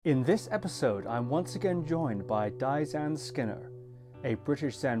In this episode, I'm once again joined by Daizan Skinner, a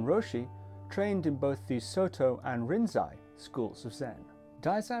British Zen Roshi trained in both the Soto and Rinzai schools of Zen.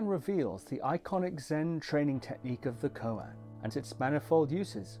 Daizan reveals the iconic Zen training technique of the koan and its manifold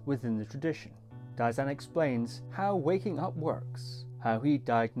uses within the tradition. Daizan explains how waking up works, how he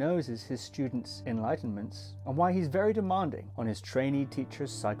diagnoses his students' enlightenments, and why he's very demanding on his trainee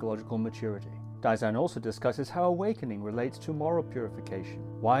teacher's psychological maturity. Daizan also discusses how awakening relates to moral purification,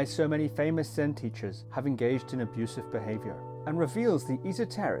 why so many famous Zen teachers have engaged in abusive behavior, and reveals the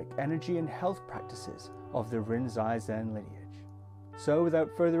esoteric energy and health practices of the Rinzai Zen lineage. So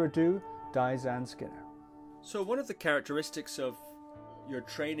without further ado, Daizan Skinner. So one of the characteristics of your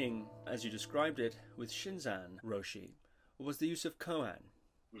training, as you described it, with Shinzan Roshi, was the use of koan.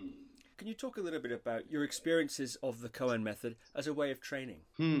 Can you talk a little bit about your experiences of the koan method as a way of training?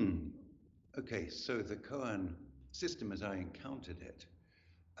 Okay, so the koan system, as I encountered it,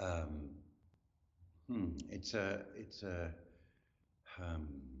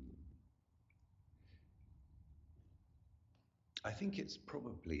 I think it's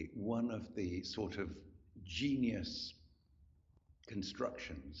probably one of the sort of genius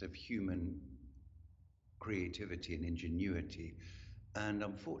constructions of human creativity and ingenuity. And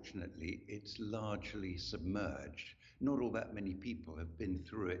unfortunately, it's largely submerged. Not all that many people have been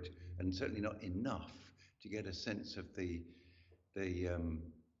through it, and certainly not enough to get a sense of the the um,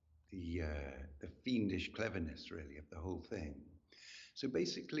 the fiendish cleverness, really, of the whole thing. So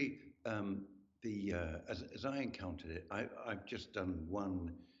basically, as I encountered it, I've just done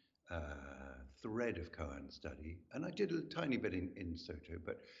one thread of koan study, and I did a tiny bit in Soto,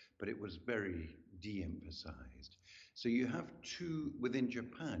 but it was very de-emphasized. So you have two within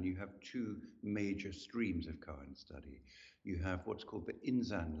Japan. You have two major streams of koan study. You have what's called the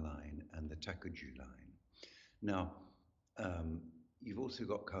Inzan line and the Takuju line. Now, you've also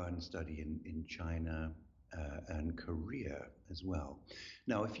got koan study in China and Korea as well.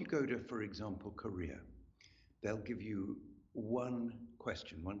 Now, if you go to, for example, Korea, they'll give you one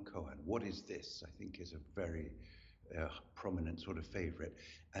question, one koan. What is this? I think is a very prominent sort of favorite.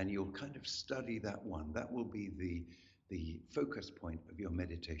 And you'll kind of study that one. That will be the focus point of your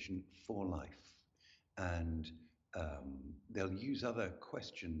meditation for life. And they'll use other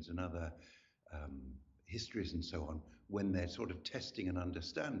questions and other histories and so on when they're sort of testing and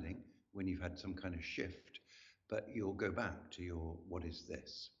understanding when you've had some kind of shift. But you'll go back to your what is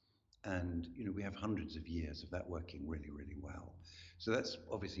this? And we have hundreds of years of that working really, really well. So that's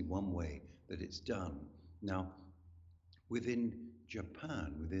obviously one way that it's done. Now, within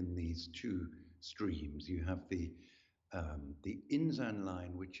Japan, within these two streams, you have the Inzan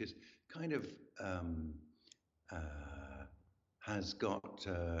line, which is kind of has got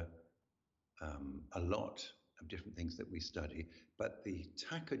a lot of different things that we study. But the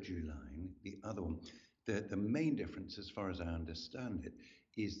Takaju line, the other one, the main difference, as far as I understand it,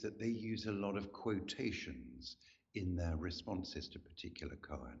 is that they use a lot of quotations in their responses to particular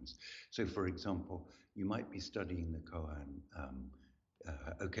koans. So, for example, you might be studying the koan.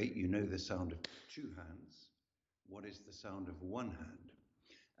 Okay, you know the sound of two hands. What is the sound of one hand?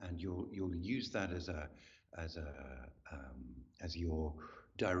 And you'll use that as a as your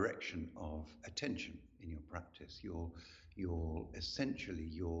direction of attention in your practice. You'll essentially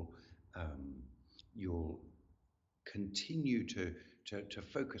you'll continue to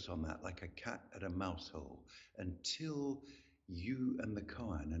focus on that like a cat at a mouse hole until you and the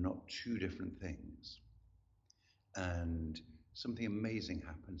koan are not two different things. And something amazing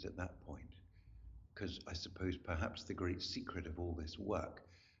happens at that point. Because I suppose perhaps the great secret of all this work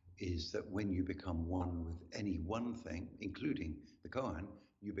is that when you become one with any one thing, including the koan,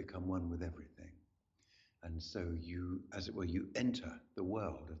 you become one with everything. And so you, as it were, you enter the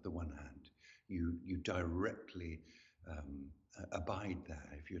world of the one hand. You directly abide there,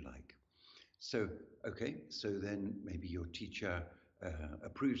 if you like. So, okay, so then maybe your teacher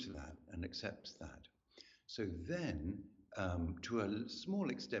approves of that and accepts that. So then, to a small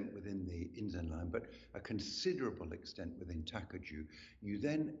extent within the Inzen line, but a considerable extent within Takuju,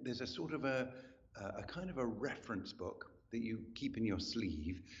 there's a sort of a kind of a reference book that you keep in your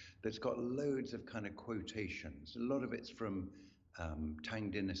sleeve that's got loads of kind of quotations. A lot of it's from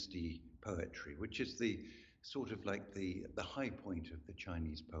Tang Dynasty poetry, which is the sort of like the high point of the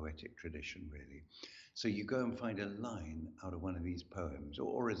Chinese poetic tradition, really. So you go and find a line out of one of these poems,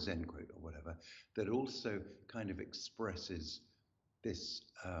 or a Zen quote, or whatever, that also kind of expresses this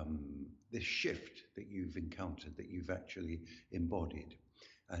this shift that you've encountered, that you've actually embodied.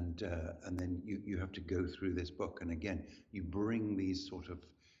 And then you have to go through this book, and again, you bring these sort of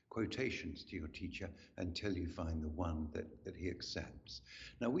quotations to your teacher until you find the one that he accepts.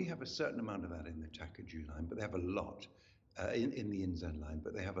 Now, we have a certain amount of that in the Takaju line, but they have a lot in the Inzen line,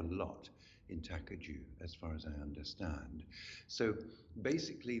 but they have a lot in Takaju, as far as I understand. So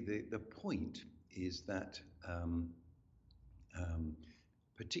basically, the point is that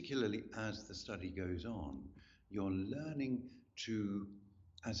particularly as the study goes on, you're learning to,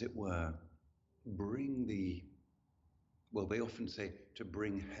 as it were, bring well, they often say to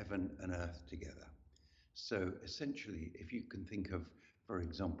bring heaven and earth together. So essentially, if you can think of, for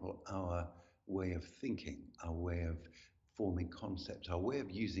example, our way of thinking, our way of forming concepts, our way of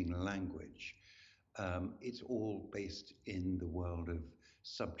using language, it's all based in the world of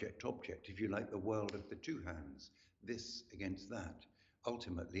subject object, if you like, the world of the two hands, this against that.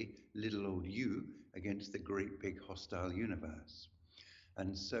 Ultimately, little old you against the great big hostile universe.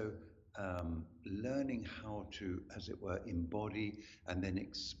 And so learning how to, as it were, embody and then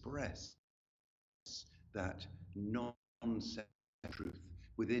express that non-self truth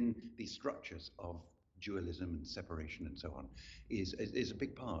within the structures of dualism and separation and so on is a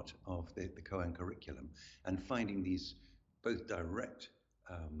big part of the Koan curriculum, and finding these both direct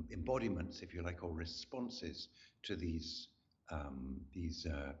embodiments, if you like, or responses to these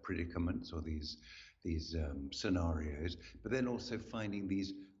predicaments or these scenarios, but then also finding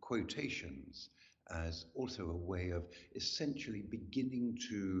these quotations as also a way of essentially beginning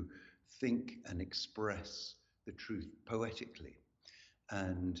to think and express the truth poetically.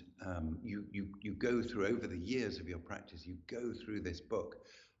 And you go through, over the years of your practice, you go through this book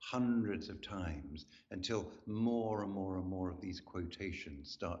hundreds of times until more and more and more of these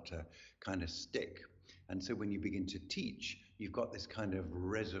quotations start to kind of stick. And so when you begin to teach, you've got this kind of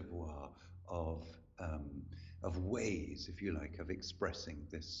reservoir of ways, if you like, of expressing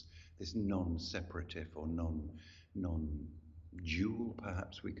this non-separative or non-dual,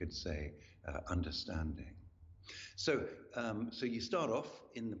 perhaps we could say, understanding. So you start off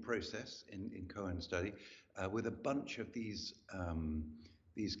in the process in Koan study with a bunch of these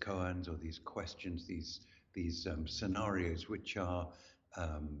koans or these questions, these scenarios, which are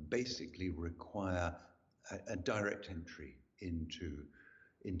basically require a direct entry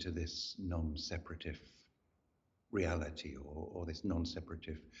into this non-separative reality or this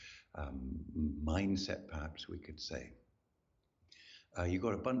non-separative mindset, perhaps we could say. You've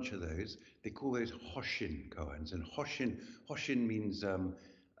got a bunch of those. They call those Hoshin koans, and Hoshin means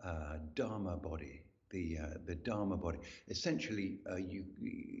Dharma body. The Dharma body. Essentially,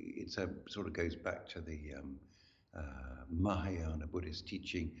 it sort of goes back to the Mahayana Buddhist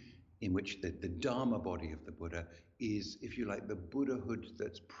teaching, in which the Dharma body of the Buddha is, if you like, the Buddhahood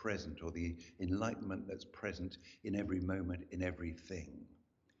that's present, or the enlightenment that's present in every moment, in everything.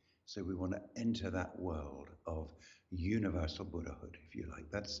 So we want to enter that world of universal Buddhahood, if you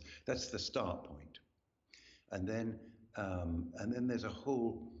like. That's the start point. And then there's a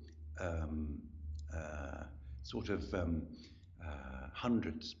whole sort of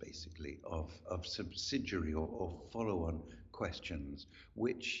hundreds, basically, of subsidiary or follow-on questions,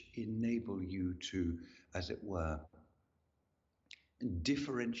 which enable you to, as it were,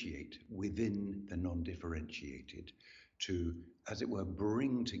 differentiate within the non-differentiated, to, as it were,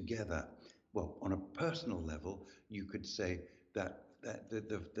 bring together. Well, on a personal level, you could say that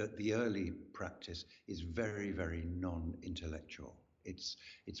the early practice is very, very non-intellectual. It's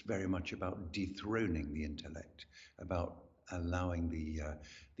very much about dethroning the intellect, about allowing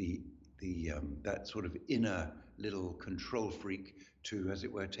that sort of inner little control freak to, as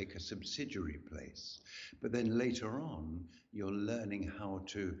it were, take a subsidiary place. But then later on, you're learning how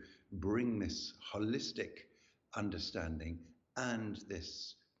to bring this holistic understanding and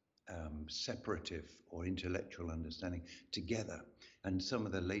this separative or intellectual understanding together. And some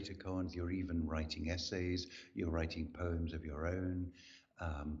of the later koans, you're even writing essays, you're writing poems of your own.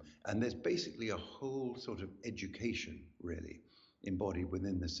 And there's basically a whole sort of education, really, embodied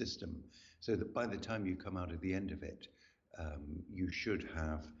within the system, so that by the time you come out at the end of it, you should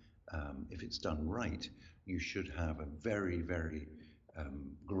have, if it's done right, you should have a very, very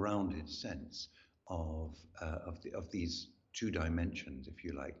grounded sense of these two dimensions, if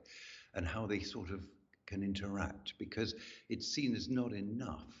you like, and how they sort of can interact, because it's seen as not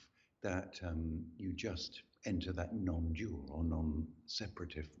enough that you just enter that non-dual or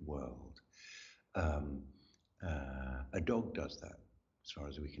non-separative world. A dog does that, as far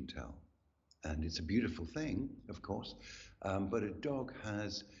as we can tell. And it's a beautiful thing, of course, but a dog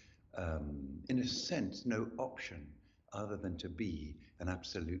has, in a sense, no option other than to be an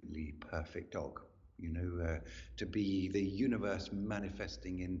absolutely perfect dog. You know, to be the universe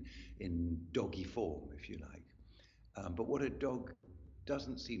manifesting in doggy form, if you like. But what a dog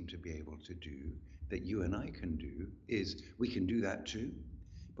doesn't seem to be able to do, that you and I can do, is we can do that too,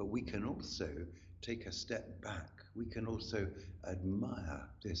 but we can also take a step back. We can also admire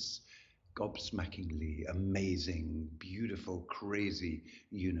this gobsmackingly amazing, beautiful, crazy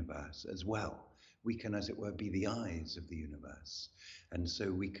universe as well. We can, as it were, be the eyes of the universe. And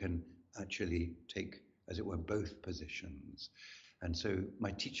so we can actually take, as it were, both positions. And so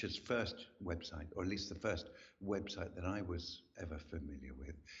my teacher's first website, or at least the first website that I was ever familiar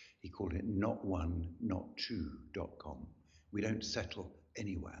with, he called it not1not2.com. We don't settle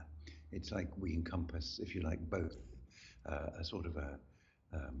anywhere. It's like we encompass, if you like, both, a sort of a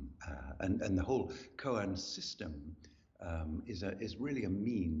and the whole koan system is really a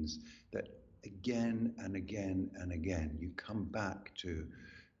means that again and again and again you come back to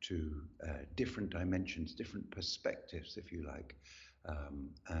different dimensions, different perspectives, if you like,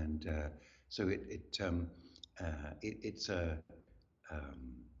 and so it's a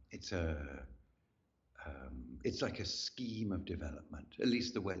it's a it's like a scheme of development, at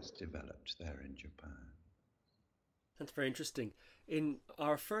least the way it's developed there in Japan. That's very interesting. In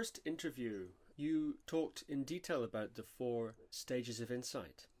our first interview, you talked in detail about the 4 stages of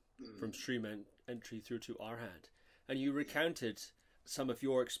insight, from stream entry through to arhat, and you recounted some of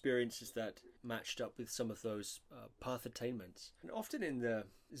your experiences that matched up with some of those path attainments. And often in the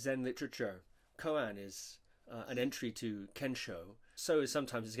Zen literature, koan is an entry to kensho. So is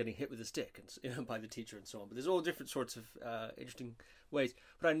sometimes it's getting hit with a stick, and by the teacher and so on. But there's all different sorts of interesting ways.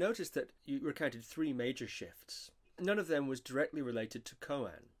 But I noticed that you recounted 3 major shifts. None of them was directly related to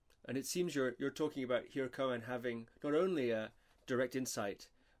koan. And it seems you're talking about here koan having not only a direct insight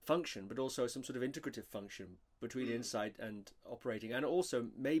function, but also some sort of integrative function between insight and operating, and also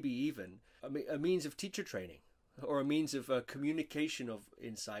maybe even a means of teacher training or a means of communication of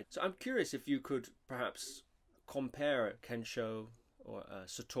insight. So I'm curious if you could perhaps compare kensho or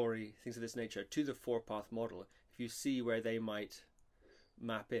satori, things of this nature, to the 4-path model, if you see where they might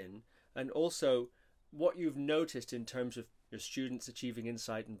map in, and also what you've noticed in terms of your students achieving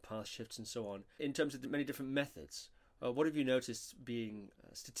insight and path shifts and so on, in terms of the many different methods. What have you noticed being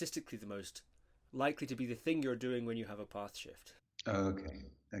statistically the most likely to be the thing you're doing when you have a path shift?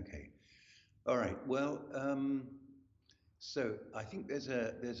 Okay. All right. Well, so I think there's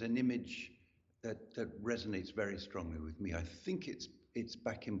an image that resonates very strongly with me. I think it's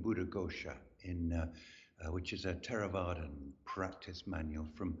back in Buddhaghosa, which is a Theravadan practice manual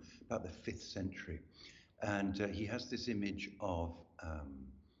from about the 5th century, and he has this image of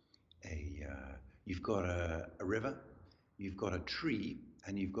you've got a river, you've got a tree,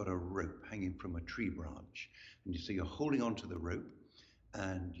 and you've got a rope hanging from a tree branch, and so you're holding onto the rope,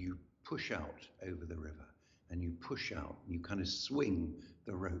 and you push out over the river, and you push out, and you kind of swing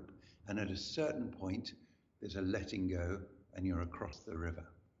the rope, and at a certain point, there's a letting go, and you're across the river.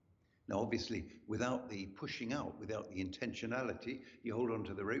 Now, obviously, without the pushing out, without the intentionality, you hold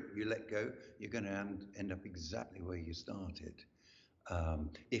onto the rope, you let go, you're going to end up exactly where you started.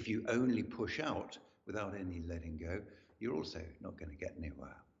 If you only push out without any letting go, you're also not going to get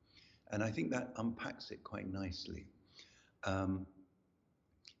anywhere. And I think that unpacks it quite nicely. The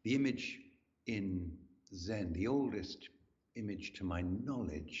image in Zen, the oldest image to my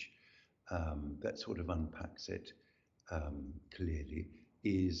knowledge, that sort of unpacks it clearly,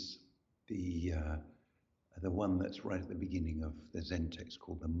 is the one that's right at the beginning of the Zen text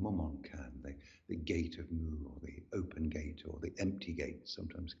called the Momonkan, the gate of Mu, or the open gate, or the empty gate,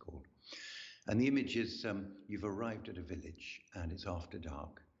 sometimes called. And the image is you've arrived at a village and it's after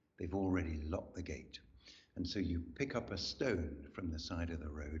dark. They've already locked the gate. And so you pick up a stone from the side of the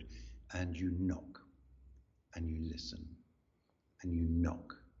road and you knock and you listen and you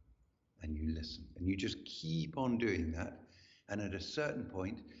knock and you listen. And you just keep on doing that. And at a certain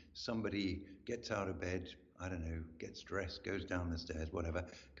point, somebody gets out of bed, I don't know, gets dressed, goes down the stairs, whatever,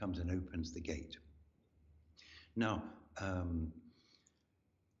 comes and opens the gate. Now,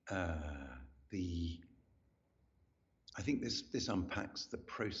 I think this unpacks the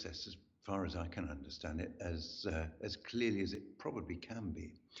process as far as I can understand it as clearly as it probably can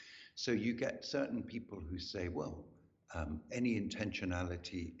be. So you get certain people who say, well, any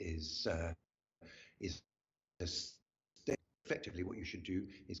intentionality is effectively what you should do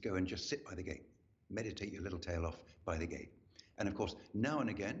is go and just sit by the gate, meditate your little tail off by the gate. And of course, now and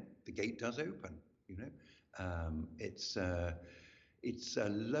again, the gate does open, you know. It's a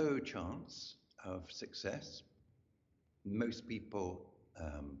low chance of success. Most people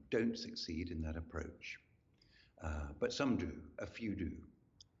don't succeed in that approach, but some do, a few do.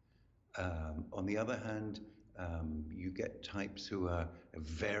 On the other hand, you get types who are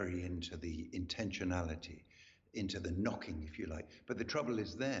very into the intentionality. into the knocking, if you like. But the trouble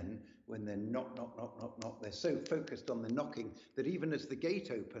is then when they're knock, knock, knock, knock, knock, they're so focused on the knocking that even as the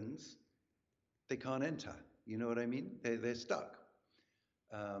gate opens, they can't enter. You know what I mean? They're stuck.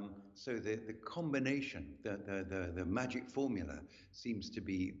 So the combination, the magic formula seems to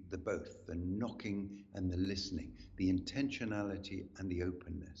be the both, the knocking and the listening, the intentionality and the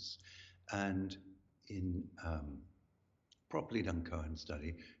openness. And in properly done koan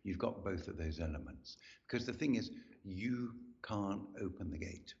study, you've got both of those elements. Because the thing is, you can't open the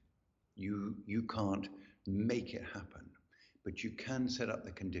gate. You can't make it happen, but you can set up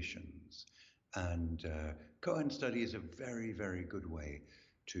the conditions. And koan study is a very, very good way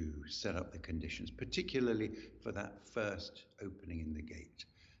to set up the conditions, particularly for that first opening in the gate.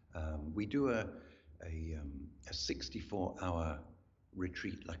 We do a 64-hour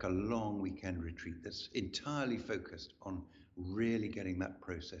retreat, like a long weekend retreat that's entirely focused on really getting that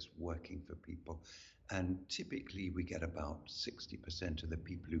process working for people. And typically we get about 60% of the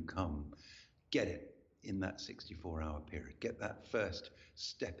people who come get it in that 64-hour period, get that first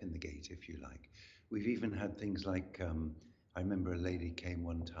step in the gate, if you like. We've even had things like, I remember a lady came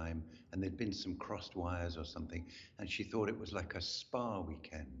one time and there'd been some crossed wires or something, and she thought it was like a spa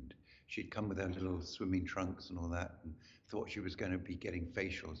weekend. She'd come with her little swimming trunks and all that, and thought she was going to be getting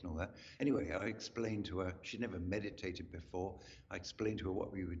facials and all that. Anyway, I explained to her, she'd never meditated before. I explained to her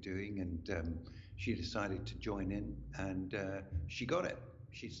what we were doing, and she decided to join in, and she got it.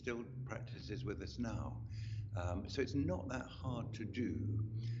 She still practices with us now. So it's not that hard to do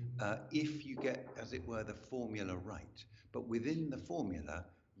if you get, as it were, the formula right. But within the formula,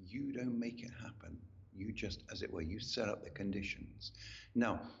 you don't make it happen. You just, as it were, you set up the conditions.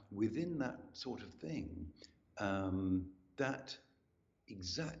 Now, within that sort of thing, that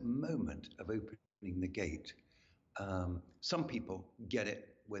exact moment of opening the gate, some people get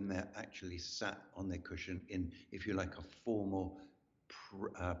it when they're actually sat on their cushion in, if you like, a formal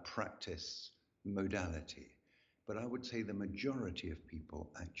practice modality. But I would say the majority of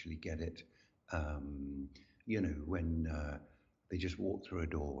people actually get it, when they just walk through a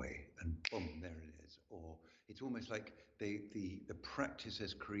doorway and boom, there it is. Or it's almost like the practice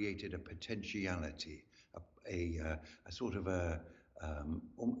has created a potentiality, a sort of a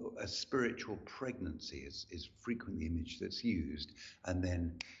spiritual pregnancy is frequently the image that's used, and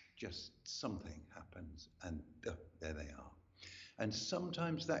then just something happens and there they are. And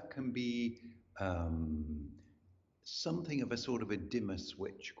sometimes that can be something of a sort of a dimmer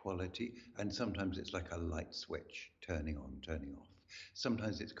switch quality, and sometimes it's like a light switch turning on, turning off.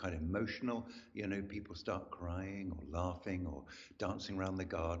 Sometimes it's kind of emotional, people start crying or laughing or dancing around the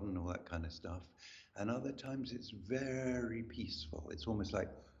garden, all that kind of stuff. And other times it's very peaceful. It's almost like,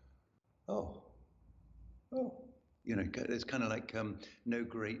 oh, it's kind of like no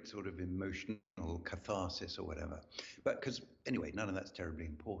great sort of emotional catharsis or whatever. But because, anyway, none of that's terribly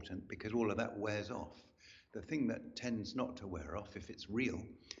important because all of that wears off. The thing that tends not to wear off, if it's real,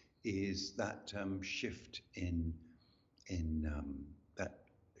 is that shift in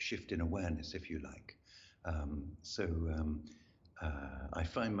awareness, if you like. I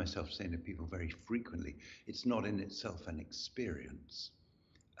find myself saying to people very frequently, it's not in itself an experience.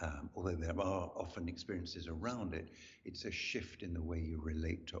 Although there are often experiences around it, it's a shift in the way you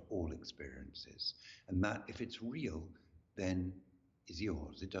relate to all experiences. And that, if it's real, then is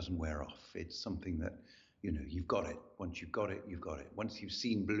yours. It doesn't wear off. It's something that, you've got it. Once you've got it, you've got it. Once you've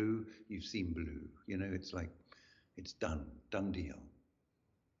seen blue, you've seen blue. It's like, it's done deal.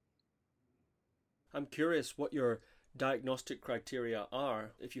 I'm curious what your diagnostic criteria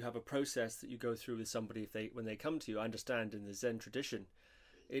are if you have a process that you go through with somebody when they come to you. I understand in the Zen tradition,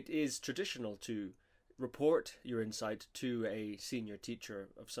 it is traditional to report your insight to a senior teacher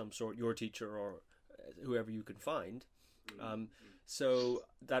of some sort, your teacher or whoever you can find. So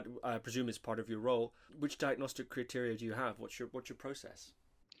that, I presume, is part of your role. Which diagnostic criteria do you have? What's your process?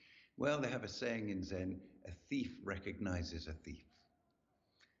 Well, they have a saying in Zen, a thief recognizes a thief.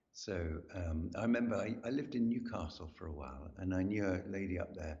 So I remember I lived in Newcastle for a while, and I knew a lady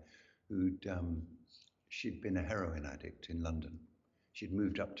up there she'd been a heroin addict in London. She'd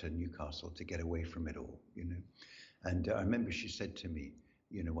moved up to Newcastle to get away from it all, And I remember she said to me,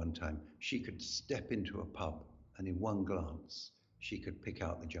 one time, she could step into a pub and in one glance, she could pick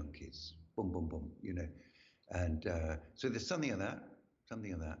out the junkies. Boom, boom, boom, And so there's something of that,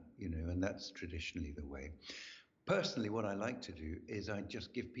 and that's traditionally the way. Personally, what I like to do is I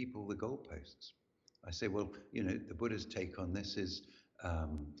just give people the goalposts. I say, well, the Buddha's take on this is,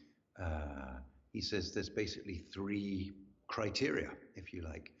 he says there's basically 3 criteria, if you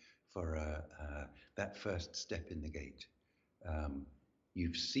like, for that first step in the gate.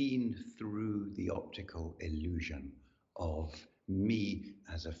 You've seen through the optical illusion of me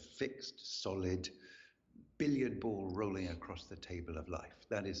as a fixed, solid billiard ball rolling across the table of life.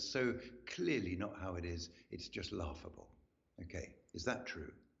 That is so clearly not how it is. It's just laughable. Okay, is that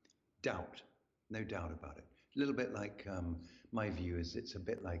true? Doubt, no doubt about it. A little bit like my view is it's a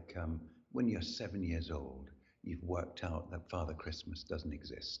bit like when you're 7 years old, you've worked out that Father Christmas doesn't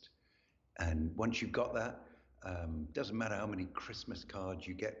exist. And once you've got that, doesn't matter how many Christmas cards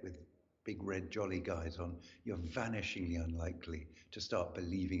you get with big red jolly guys on, you're vanishingly unlikely to start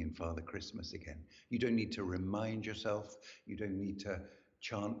believing in Father Christmas again. You don't need to remind yourself. You don't need to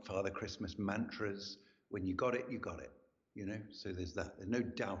chant Father Christmas mantras. When you got it, you got it. You know, so there's that. There's no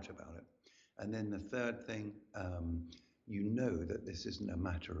doubt about it. And then the third thing, you know that this isn't a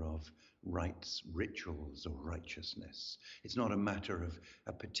matter of rites, rituals, or righteousness. It's not a matter of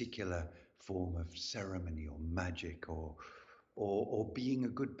a particular form of ceremony or magic or being a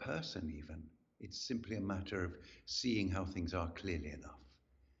good person even. It's simply a matter of seeing how things are clearly enough.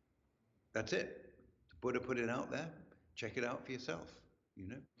 That's it. The Buddha put it out there. Check it out for yourself, you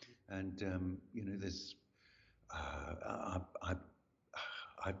know. And, you know, there's,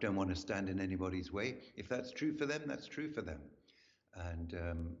 I don't want to stand in anybody's way. If that's true for them, that's true for them. And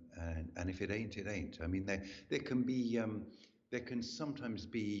if it ain't, it ain't. I mean, there can be, there can sometimes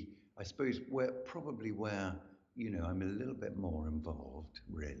be, I suppose, where you know, I'm a little bit more involved,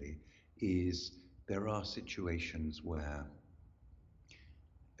 really, is there are situations where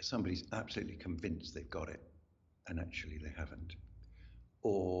somebody's absolutely convinced they've got it, and actually they haven't.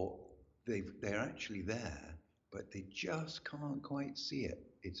 Or they're actually there, but they just can't quite see it.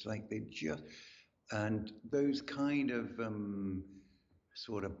 It's like they just, and those kind of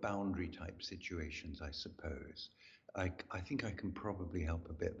sort of boundary type situations, I suppose, I think I can probably help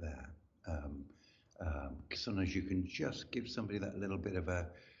a bit there. Sometimes you can just give somebody that little bit of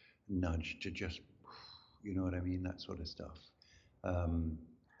a nudge to just, you know what I mean, that sort of stuff.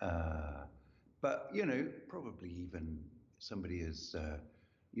 But, you know, probably even somebody is,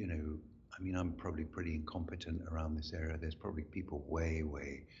 you know, I mean, I'm probably pretty incompetent around this area. There's probably people way,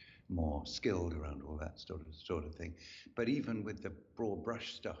 way more skilled around all that sort of thing. But even with the broad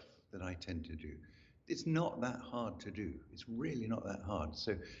brush stuff that I tend to do, it's not that hard to do. It's really not that hard.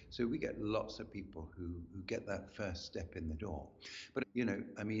 So we get lots of people who get that first step in the door. But, you know,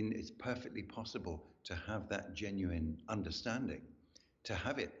 I mean, it's perfectly possible to have that genuine understanding, to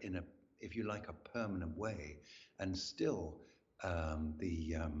have it in a, if you like, a permanent way, and still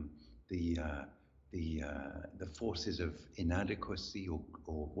the forces of inadequacy or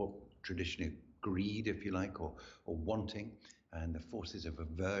what traditionally greed, if you like, or wanting, and the forces of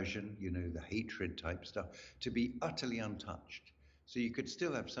aversion, you know, the hatred type stuff, to be utterly untouched. So you could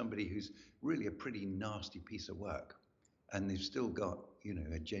still have somebody who's really a pretty nasty piece of work, and they've still got, you know,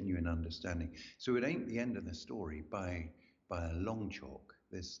 a genuine understanding. So it ain't the end of the story by a long chalk.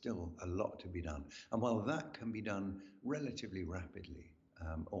 There's still a lot to be done. And while that can be done relatively rapidly,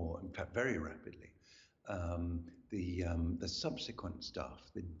 or in fact very rapidly, the subsequent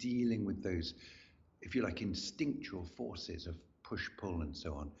stuff, the dealing with those, if you like, instinctual forces of push, pull, and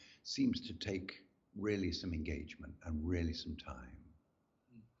so on, seems to take really some engagement and really some time.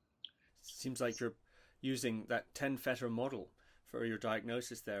 Seems like you're using that 10 fetter model for your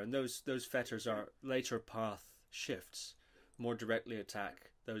diagnosis there, and those fetters are later path shifts, more directly attack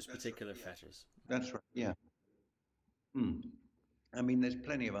those particular fetters. That's right, yeah. I mean, there's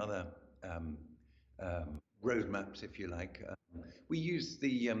plenty of other roadmaps, if you like. We use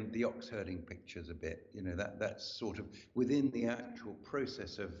the ox herding pictures a bit. You know, that's sort of within the actual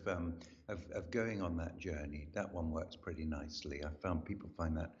process of going on that journey. That one works pretty nicely. I found people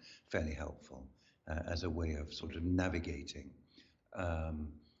find that fairly helpful as a way of sort of navigating. But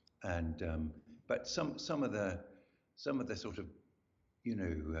some of the sort of, you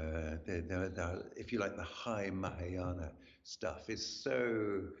know, the if you like, the high Mahayana stuff is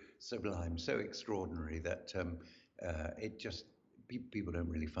so sublime, so extraordinary that it just, people don't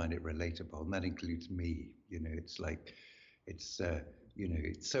really find it relatable, and that includes me. You know, it's like, it's you know,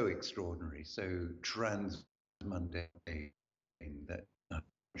 it's so extraordinary, so transmundane that I'm not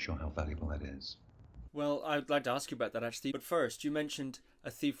sure how valuable that is. Well, I'd like to ask you about that actually, but first, you mentioned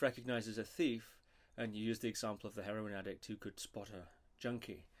a thief recognizes a thief, and you used the example of the heroin addict who could spot a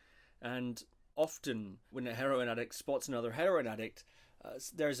junkie. And often when a heroin addict spots another heroin addict,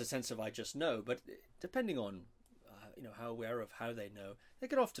 there's a sense of I just know, but depending on you know, how aware of how they know, they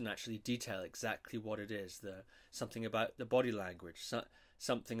can often actually detail exactly what it is, something about the body language,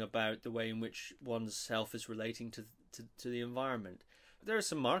 something about the way in which one's self is relating to the environment. But there are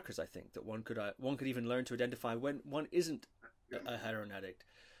some markers, I think, that one could even learn to identify when one isn't a heroin addict.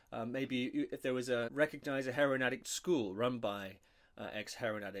 Maybe if there was recognize a heroin addict school run by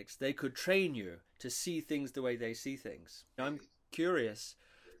ex-heroin addicts, they could train you to see things the way they see things. Now, I'm curious,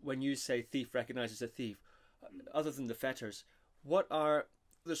 when you say thief recognizes a thief, other than the fetters, what are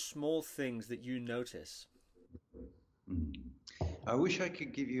the small things that you notice? Mm. I wish I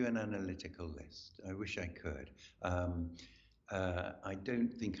could give you an analytical list. I wish I could. I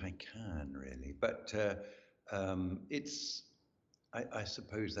don't think I can really, but it's. I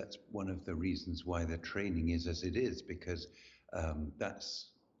suppose that's one of the reasons why the training is as it is, because that's,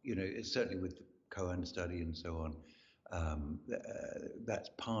 it's certainly with the Cohen study and so on. That's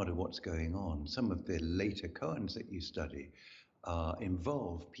part of what's going on. Some of the later koans that you study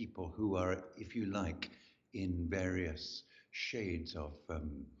involve people who are, if you like, in various shades of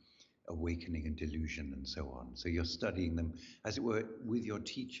awakening and delusion and so on. So you're studying them, as it were, with your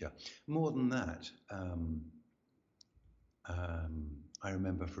teacher. More than that, I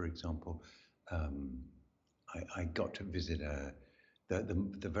remember, for example, I got to visit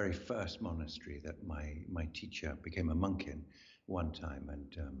the very first monastery that my teacher became a monk in one time,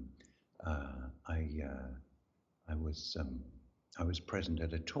 and I was present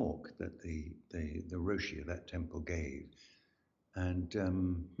at a talk that the Roshi of that temple gave, and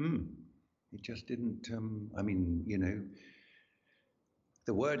it just didn't. I mean,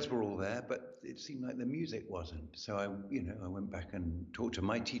 the words were all there, but it seemed like the music wasn't. So I went back and talked to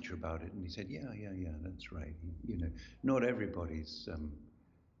my teacher about it, and he said, "Yeah, that's right. Not everybody's,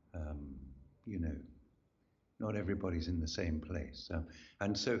 not everybody's in the same place."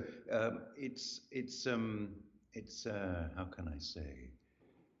 And so it's how can I say?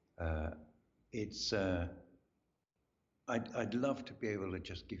 It's I'd love to be able to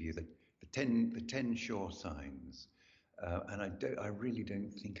just give you the 10 sure signs. And I really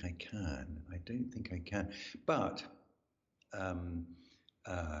don't think I can. I don't think I can. But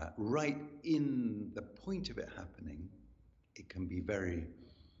right in the point of it happening, it can be very,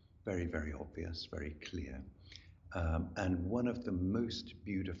 very, very obvious, very clear. And one of the most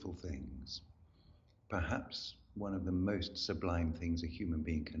beautiful things, perhaps one of the most sublime things a human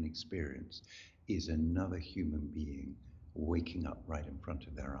being can experience, is another human being waking up right in front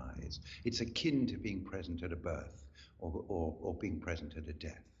of their eyes. It's akin to being present at a birth or being present at a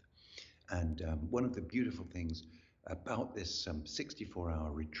death. And one of the beautiful things about this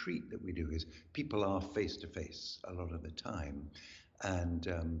 64-hour retreat that we do is people are face to face a lot of the time. And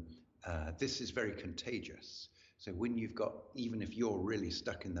this is very contagious. So when you've got, even if you're really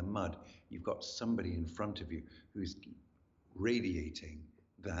stuck in the mud, you've got somebody in front of you who's radiating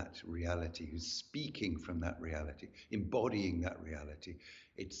that reality, who's speaking from that reality, embodying that reality.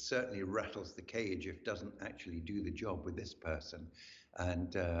 It certainly rattles the cage if it doesn't actually do the job with this person.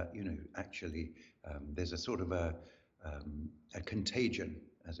 And, actually there's a sort of a contagion,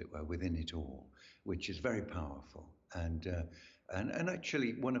 as it were, within it all, which is very powerful. And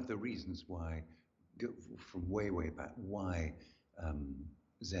actually one of the reasons why, from way, way back, why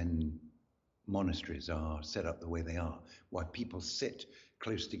Zen monasteries are set up the way they are, why people sit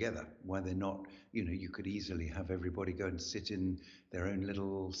close together, why they're not, you could easily have everybody go and sit in their own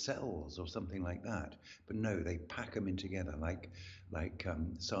little cells or something like that. But no, they pack them in together like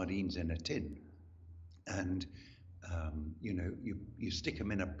sardines in a tin. And, you stick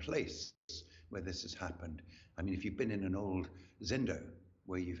them in a place where this has happened. I mean, if you've been in an old zendo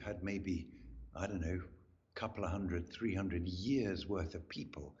where you've had maybe, I don't know, a couple of 100, 300 years worth of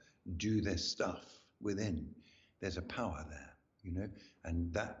people do this stuff within, there's a power there.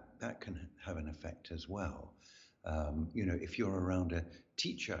 And that can have an effect as well. If you're around a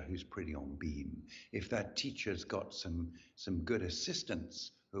teacher who's pretty on beam, if that teacher's got some good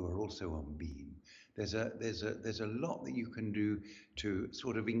assistants who are also on beam, there's a lot that you can do to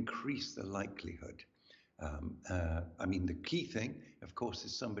sort of increase the likelihood. I mean, the key thing, of course,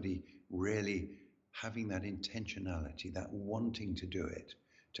 is somebody really having that intentionality, that wanting to do it,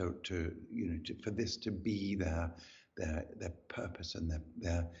 for this to be their purpose and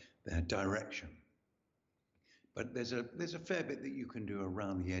their direction. But there's a fair bit that you can do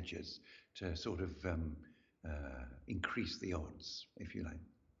around the edges to sort of increase the odds, if you like.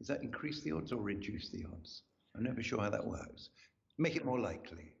 Is that increase the odds or reduce the odds? I'm never sure how that works. Make it more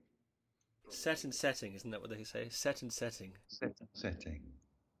likely. Set and setting, isn't that what they say? Set and setting. Set and setting.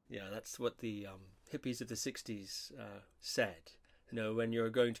 Yeah, that's what the hippies of the 60s said. When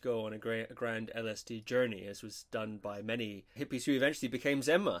you're going to go on a grand LSD journey, as was done by many hippies who eventually became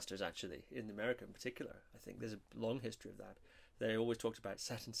Zen masters, actually, in America in particular. I think there's a long history of that. They always talked about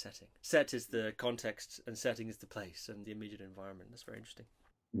set and setting. Set is the context and setting is the place and the immediate environment. That's very interesting.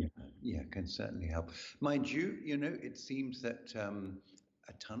 Yeah, yeah, can certainly help. Mind you, it seems that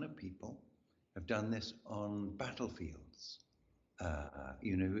a ton of people have done this on battlefields. uh,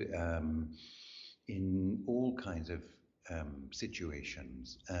 you know, um, in all kinds of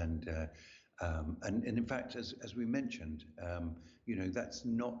situations. And in fact, as we mentioned, it's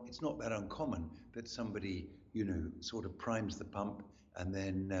not that uncommon that somebody, sort of primes the pump and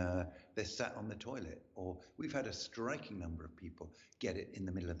then they're sat on the toilet. Or we've had a striking number of people get it in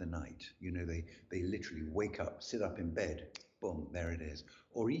the middle of the night. They literally wake up, sit up in bed, boom, there it is.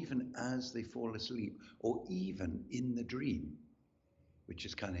 Or even as they fall asleep, or even in the dream, which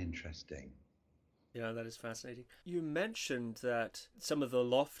is kind of interesting. Yeah, that is fascinating. You mentioned that some of the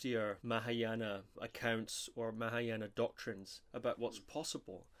loftier Mahayana accounts or Mahayana doctrines about what's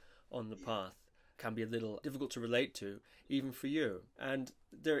possible on the path can be a little difficult to relate to, even for you. And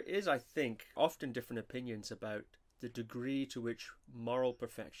there is, I think, often different opinions about the degree to which moral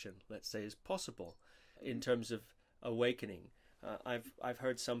perfection, let's say, is possible in terms of awakening. I've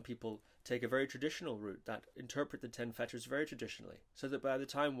heard some people take a very traditional route that interpret the 10 fetters very traditionally, so that by the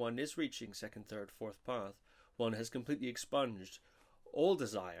time one is reaching second, third, fourth path, one has completely expunged all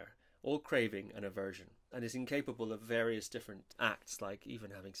desire, all craving and aversion, and is incapable of various different acts, like even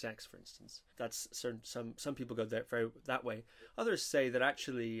having sex, for instance. That's some people go that way. Others say that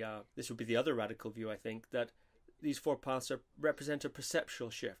actually this would be the other radical view. I think that these four paths represent a perceptual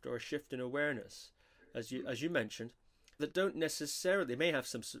shift or a shift in awareness, as you mentioned, that don't necessarily, may have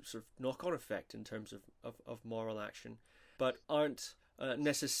some sort of knock-on effect in terms of moral action, but aren't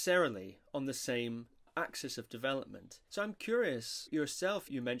necessarily on the same axis of development. So I'm curious,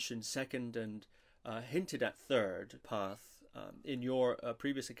 yourself, you mentioned second and hinted at third path in your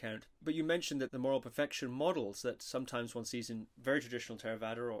previous account, but you mentioned that the moral perfection models that sometimes one sees in very traditional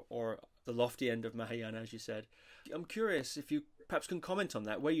Theravada or the lofty end of Mahayana, as you said. I'm curious if you perhaps can comment on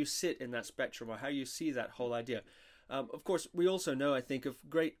that, where you sit in that spectrum or how you see that whole idea. Of course, we also know, I think, of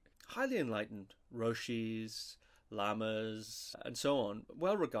great, highly enlightened roshis, lamas, and so on,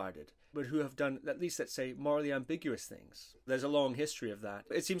 well regarded, but who have done, at least, let's say, morally ambiguous things. There's a long history of that.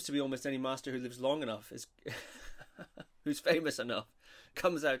 It seems to be almost any master who lives long enough, is who's famous enough,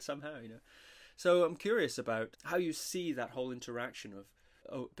 comes out somehow. So I'm curious about how you see that whole interaction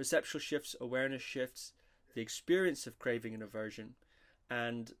of perceptual shifts, awareness shifts, the experience of craving and aversion,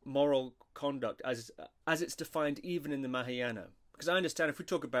 and moral conduct as it's defined even in the Mahayana. Because I understand if we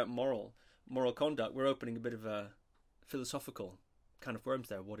talk about moral conduct, we're opening a bit of a philosophical kind of worms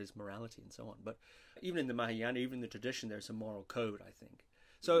there. What is morality and so on? But even in the Mahayana, even in the tradition, there's a moral code, I think.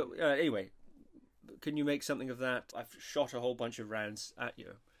 So anyway, can you make something of that? I've shot a whole bunch of rounds at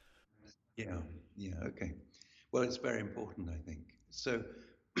you. Yeah, yeah, okay. Well, it's very important, I think. So,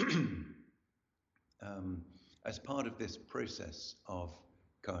 um, as part of this process of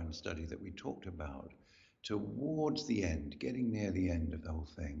Koan study that we talked about, towards the end, getting near the end of the whole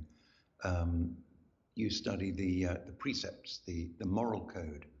thing, um, you study the precepts, the moral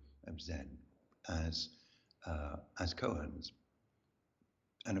code of Zen as koans.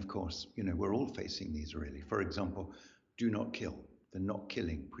 And of course, we're all facing these really. For example, do not kill, the not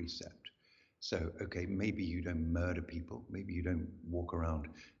killing precept. So, okay, maybe you don't murder people, maybe you don't walk around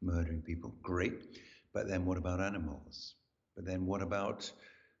murdering people, great. But then what about animals? But then what about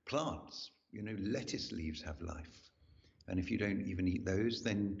plants? Lettuce leaves have life. And if you don't even eat those,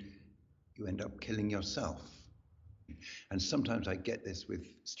 then you end up killing yourself. And sometimes I get this with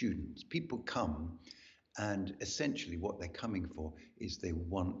students. People come, and essentially what they're coming for is they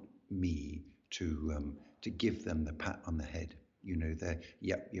want me to give them the pat on the head.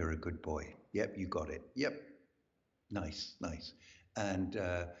 Yep, you're a good boy. Yep, you got it. Yep, nice, nice. And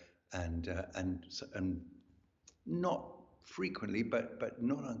not frequently, but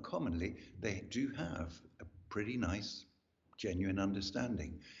not uncommonly, they do have a pretty nice, genuine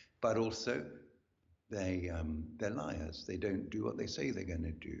understanding. But also, they're liars. They don't do what they say they're going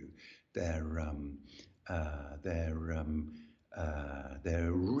to do. They're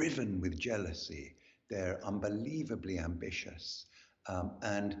they're riven with jealousy. They're unbelievably ambitious,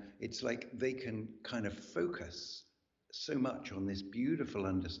 and it's like they can kind of focus so much on this beautiful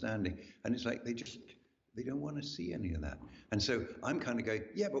understanding, and it's like they don't want to see any of that. And so I'm kind of going,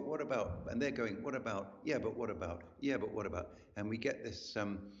 yeah, but what about? And they're going, what about? Yeah, but what about? Yeah, but what about? And we get this.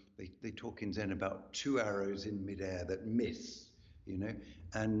 They talk in Zen about two arrows in midair that miss,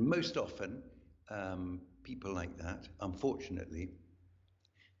 and most often people like that, unfortunately,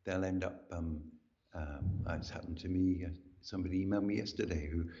 they'll end up. It's happened to me. Somebody emailed me yesterday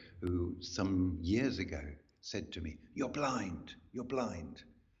who some years ago said to me, "You're blind. You're blind."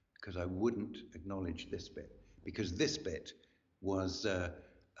 Because I wouldn't acknowledge this bit, because this bit was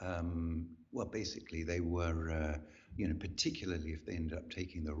well, basically they were, particularly if they ended up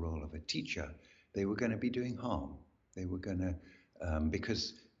taking the role of a teacher, they were going to be doing harm. They were going to,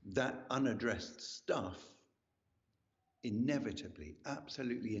 because that unaddressed stuff inevitably,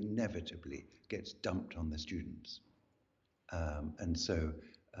 absolutely inevitably, gets dumped on the students. And so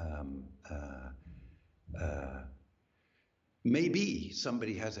maybe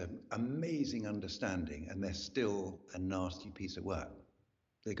somebody has an amazing understanding and they're still a nasty piece of work.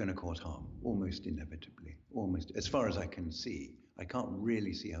 They're going to cause harm, almost inevitably. Almost, as far as I can see, I can't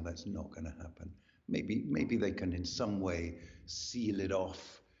really see how that's not going to happen. Maybe they can in some way seal it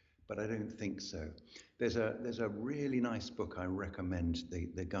off, but I don't think so. There's a really nice book I recommend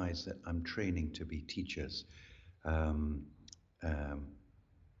the guys that I'm training to be teachers.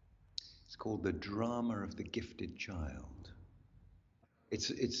 It's called The Drama of the Gifted Child.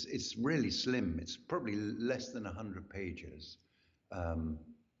 It's really slim. It's probably less than 100 pages.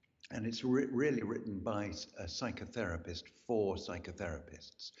 And it's really written by a psychotherapist for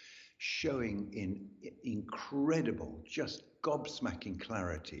psychotherapists, showing in incredible, just gobsmacking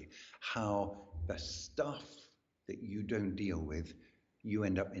clarity how the stuff that you don't deal with, you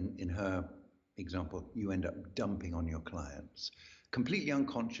end up, in her example, you end up dumping on your clients, completely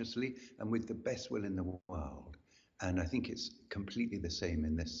unconsciously and with the best will in the world. And I think it's completely the same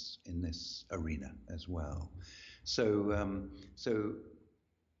in this arena as well. So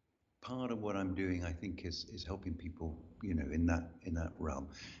part of what I'm doing, I think, is helping people, in that realm.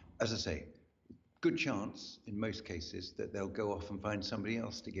 As I say, good chance in most cases that they'll go off and find somebody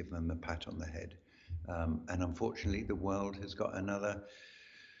else to give them a pat on the head. And unfortunately, the world has got another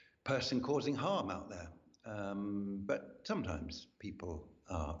person causing harm out there. But sometimes people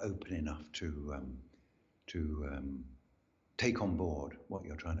are open enough to take on board what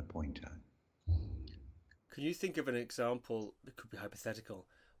you're trying to point at. Can you think of an example, it could be hypothetical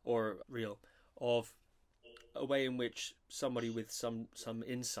or real, of a way in which somebody with some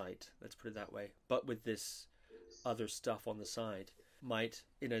insight, let's put it that way, but with this other stuff on the side, might,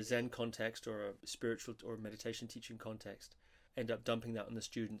 in a Zen context or a spiritual or meditation teaching context, end up dumping that on the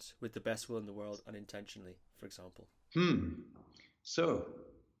students with the best will in the world unintentionally, for example? So,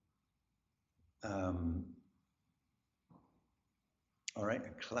 all right,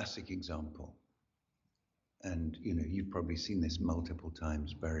 a classic example. And, you've probably seen this multiple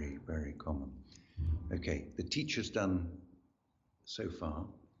times, very, very common. Okay, the teacher's done so far,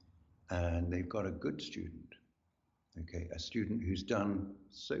 and they've got a good student. Okay, a student who's done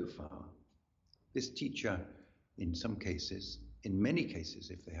so far. This teacher, in some cases, in many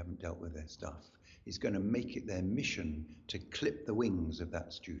cases, if they haven't dealt with their stuff, is going to make it their mission to clip the wings of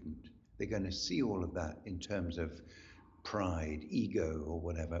that student. They're going to see all of that in terms of pride, ego, or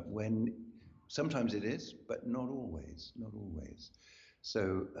whatever, when sometimes it is, but not always, not always.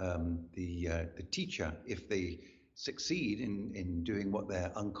 So the teacher, if they succeed in doing what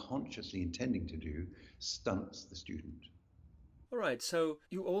they're unconsciously intending to do, stunts the student. All right, so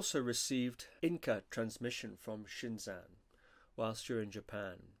you also received Inca transmission from Shinzan whilst you're in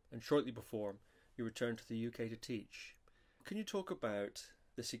Japan, and shortly before you returned to the UK to teach. Can you talk about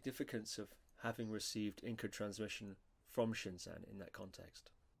the significance of having received Inca transmission from Shinzan in that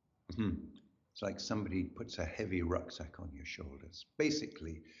context? It's like somebody puts a heavy rucksack on your shoulders.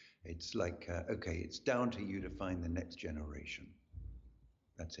 Basically, it's like, okay, it's down to you to find the next generation.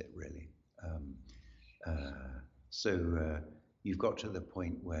 That's it, really. So you've got to the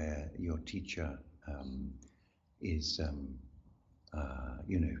point where your teacher is,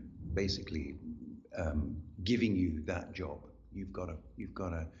 basically giving you that job. You've got to.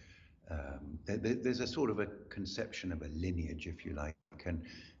 There's a sort of a conception of a lineage, if you like,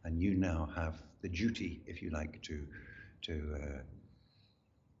 and you now have the duty, if you like, to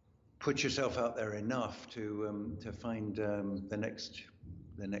put yourself out there enough to find the next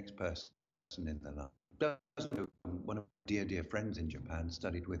person in the line. One of my dear friends in Japan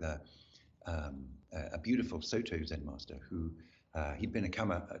studied with a beautiful Soto Zen master who he'd been a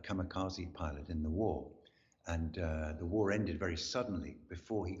kamikaze pilot in the war, and the war ended very suddenly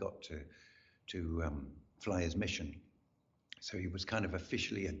before he got to fly his mission. So he was kind of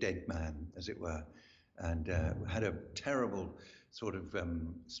officially a dead man, as it were, and had a terrible sort of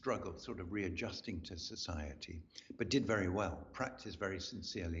struggle, sort of readjusting to society, but did very well, practiced very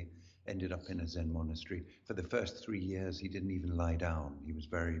sincerely, ended up in a Zen monastery. For the first 3 years, he didn't even lie down. He was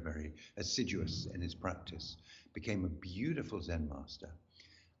very, very assiduous in his practice, became a beautiful Zen master.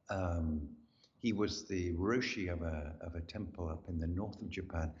 He was the Roshi of a temple up in the north of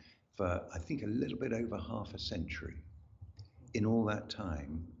Japan for, I think, a little bit over half a century. In all that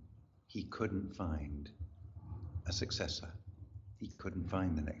time, he couldn't find a successor. he couldn't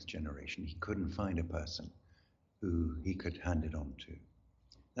find the next generation. He couldn't find a person who he could hand it on to.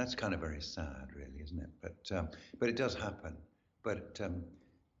 That's kind of very sad, really, isn't it? But it does happen. But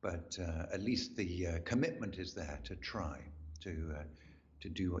at least the commitment is there to try to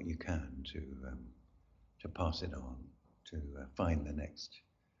do what you can to pass it on, to find the next,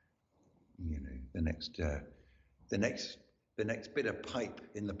 the next bit of pipe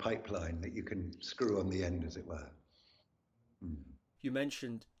in the pipeline that you can screw on the end, as it were. Mm. You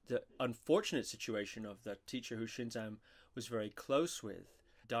mentioned the unfortunate situation of that teacher who Shinzan was very close with,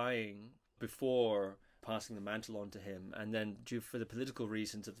 dying before passing the mantle on to him, and then due for the political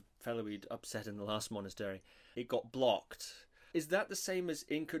reasons of the fellow he'd upset in the last monastery, it got blocked. Is that the same as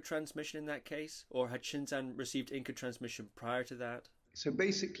Inca transmission in that case, or had Shinzan received Inca transmission prior to that? So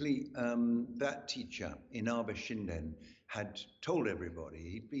basically, that teacher, Inaba Shinden, had told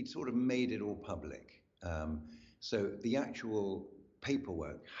everybody, he'd sort of made it all public. So the actual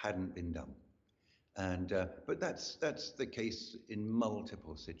paperwork hadn't been done. But that's the case in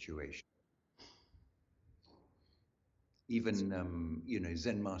multiple situations. Even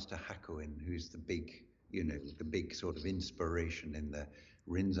Zen Master Hakuin, who's the big sort of inspiration in the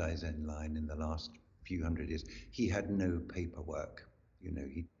Rinzai Zen line in the last few hundred years, he had no paperwork.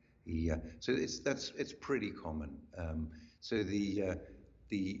 So it's pretty common. So the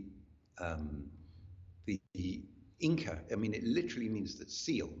Inca, I mean, it literally means that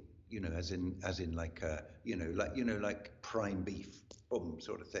seal, as in like prime beef, boom,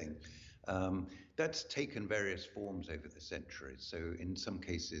 sort of thing. That's taken various forms over the centuries. So in some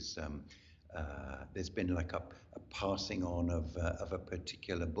cases, there's been like a passing on of a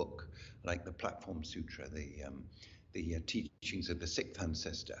particular book, like the Platform Sutra, the teachings of the sixth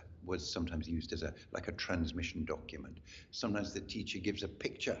ancestor was sometimes used as a transmission document. Sometimes the teacher gives a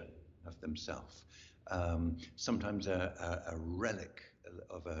picture of themselves. Sometimes a relic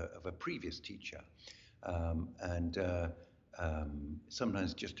of a previous teacher, and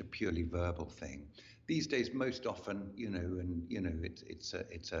sometimes just a purely verbal thing. These days, most often, it's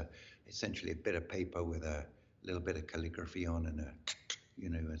essentially a bit of paper with a little bit of calligraphy on and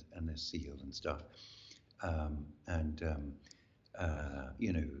a seal and stuff.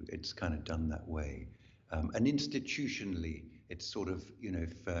 It's kind of done that way. And institutionally, it's sort of,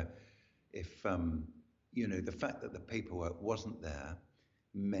 if the fact that the paperwork wasn't there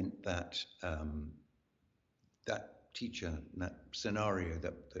meant that that teacher, that scenario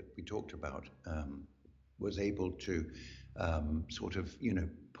that we talked about, was able to sort of,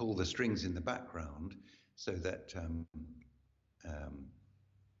 pull the strings in the background so that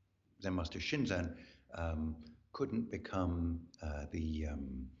Zen Master Shinzan couldn't become the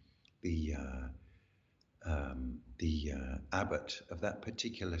abbot of that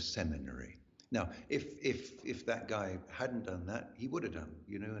particular seminary. Now, if that guy hadn't done that, he would have done,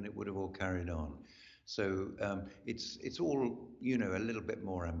 and it would have all carried on. So it's all, a little bit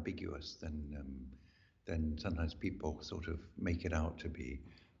more ambiguous than sometimes people sort of make it out to be.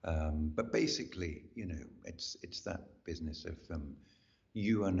 But basically, it's that business of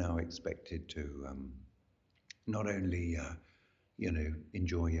you are now expected to not only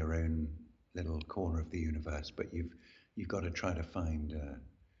enjoy your own little corner of the universe, but you've got to try to find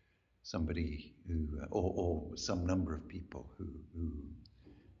somebody who or some number of people who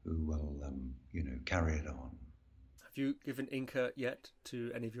will carry it on. Have you given Inca yet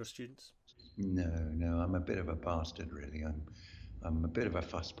to any of your students? No, I'm a bit of a bastard, really. I'm a bit of a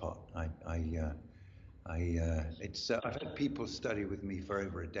fusspot. I've had people study with me for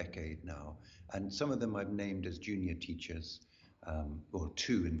over a decade now, and some of them I've named as junior teachers, or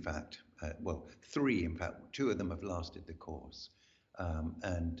two, in fact. Three, in fact. Two of them have lasted the course,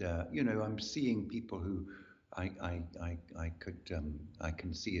 I'm seeing people who I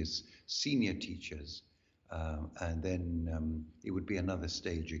can see as senior teachers, and then it would be another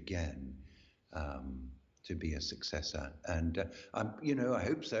stage again. To be a successor, and I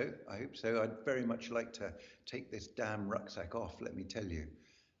hope so. I'd very much like to take this damn rucksack off. Let me tell you,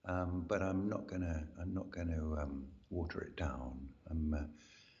 but I'm not gonna water it down. I'm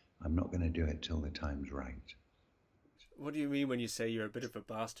not gonna do it till the time's right. What do you mean when you say you're a bit of a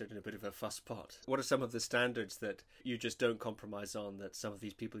bastard and a bit of a fusspot? What are some of the standards that you just don't compromise on, that some of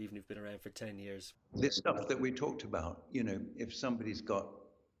these people, even who've been around for 10 years? This stuff that we talked about, if somebody's got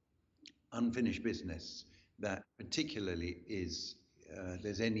unfinished business that particularly is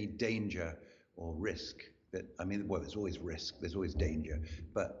there's any danger or risk that, there's always risk, there's always danger,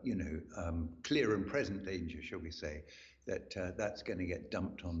 but clear and present danger, shall we say, that's going to get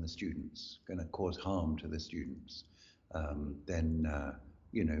dumped on the students, going to cause harm to the students, then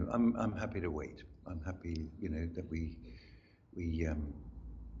I'm happy to wait. I'm happy that we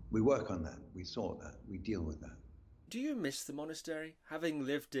we work on that, we sort that, we deal with that. Do you miss the monastery? Having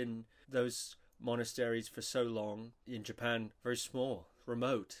lived in those monasteries for so long in Japan, very small,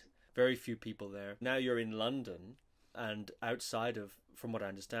 remote, very few people there. Now you're in London and outside of, from what I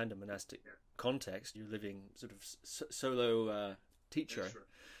understand, a monastic context, you're living sort of solo teacher. Right.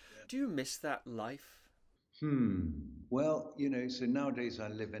 Yeah. Do you miss that life? Well, so nowadays I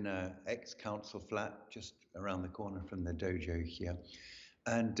live in a ex-council flat just around the corner from the dojo here.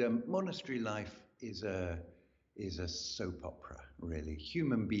 And monastery life is a soap opera, really.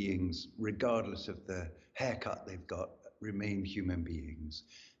 Human beings, regardless of the haircut they've got, remain human beings.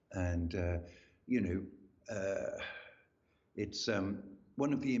 And, it's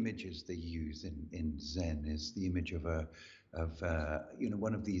one of the images they use in Zen is the image of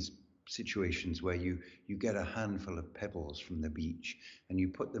one of these situations where you get a handful of pebbles from the beach and you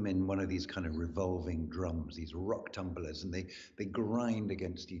put them in one of these kind of revolving drums, these rock tumblers, and they grind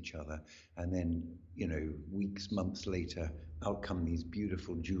against each other, and then weeks, months later, out come these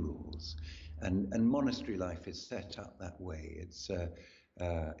beautiful jewels. And monastery life is set up that way.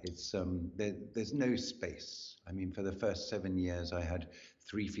 There's no space. I mean, for the first 7 years, I had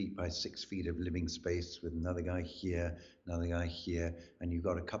 3 feet by 6 feet of living space with another guy here, another guy here, and you've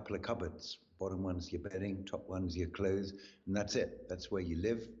got a couple of cupboards. Bottom one's your bedding, top one's your clothes, and that's it. That's where you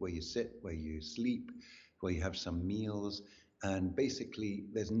live, where you sit, where you sleep, where you have some meals, and basically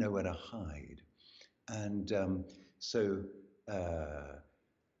there's nowhere to hide. And so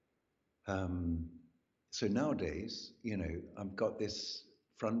nowadays, I've got this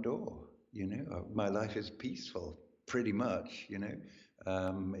front door, my life is peaceful, pretty much,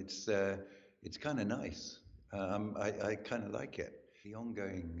 it's kind of nice. I kind of like it. The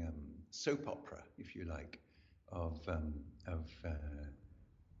ongoing soap opera, if you like, of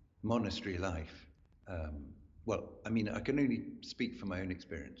monastery life. Well, I mean, I can only speak from my own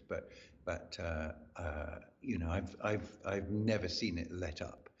experience, but I've never seen it let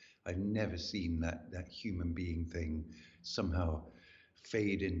up. I've never seen that human being thing somehow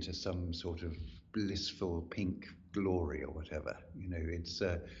fade into some sort of blissful pink glory or whatever.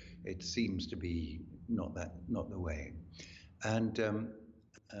 It seems to be not the way, and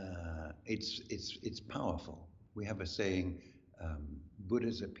it's powerful. We have a saying: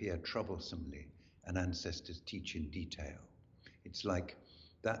 Buddhas appear troublesomely, and ancestors teach in detail. It's like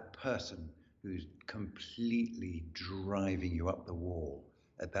that person who's completely driving you up the wall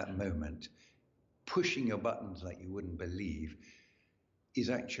at that moment, pushing your buttons like you wouldn't believe, is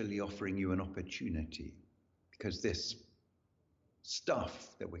actually offering you an opportunity, because this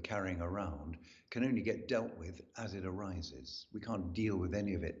stuff that we're carrying around can only get dealt with as it arises. We can't deal with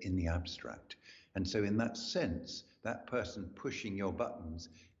any of it in the abstract. And so in that sense, that person pushing your buttons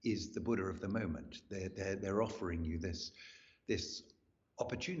is the Buddha of the moment. They're offering you this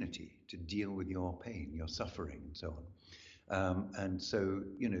opportunity to deal with your pain, your suffering, and so on. And so,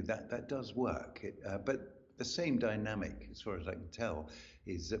 that does work. But the same dynamic, as far as I can tell,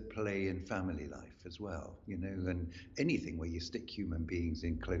 is at play in family life as well, and anything where you stick human beings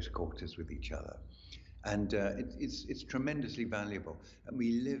in close quarters with each other. And it's tremendously valuable. And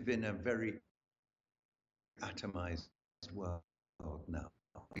we live in a very atomized world now.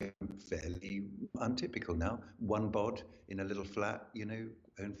 Fairly untypical now. One bod in a little flat,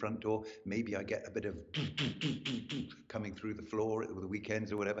 own front door. Maybe I get a bit of coming through the floor at the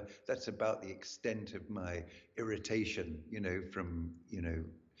weekends or whatever. That's about the extent of my irritation, from,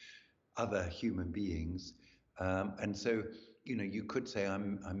 other human beings. And so, you could say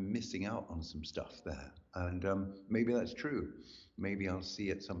I'm missing out on some stuff there. And maybe that's true. Maybe I'll see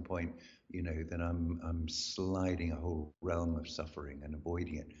at some point, that I'm sliding a whole realm of suffering and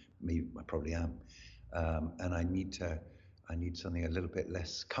avoiding it. Maybe I probably am. And I need something a little bit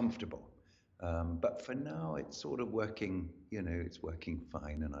less comfortable. But for now, it's sort of working, it's working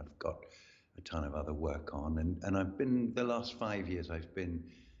fine. And I've got a ton of other work on. And I've been, the last 5 years, I've been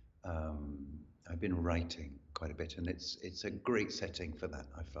writing quite a bit. And it's a great setting for that,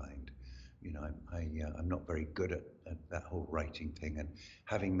 I find. I'm not very good at that whole writing thing, and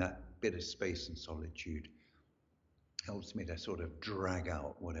having that bit of space and solitude helps me to sort of drag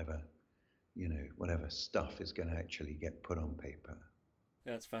out whatever stuff is going to actually get put on paper.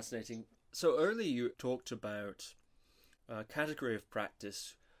 That's fascinating. So earlier you talked about a category of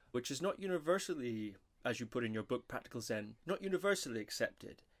practice which is not universally, as you put in your book, Practical Zen, not universally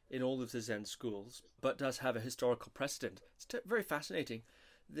accepted in all of the Zen schools, but does have a historical precedent. It's very fascinating.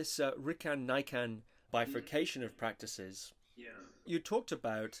 This Rikan Nikan bifurcation of practices. Yeah. You talked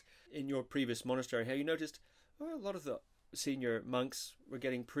about in your previous monastery how you noticed a lot of the senior monks were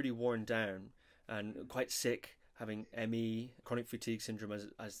getting pretty worn down and quite sick, having ME, chronic fatigue syndrome,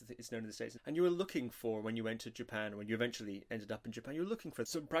 as it's known in the States. And you were looking for, when you went to Japan, when you eventually ended up in Japan, you were looking for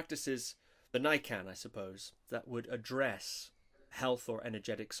some practices, the Naikan, I suppose, that would address health or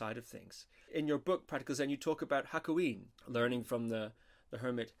energetic side of things. In your book, Practical Zen, you talk about Hakuin, learning from the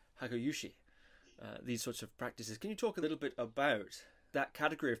hermit Hakuyushi, these sorts of practices. Can you talk a little bit about that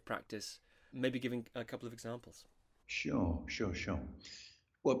category of practice, maybe giving a couple of examples? Sure.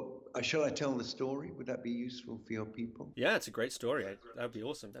 Well, shall I tell the story? Would that be useful for your people? Yeah, it's a great story. That would be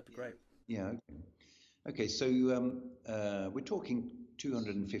awesome. That'd be great. Yeah. Okay. So we're talking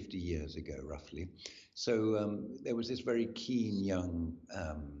 250 years ago, roughly. So there was this very keen young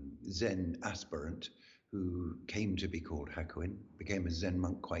Zen aspirant who came to be called Hakuin, became a Zen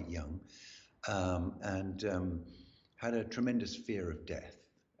monk quite young, and had a tremendous fear of death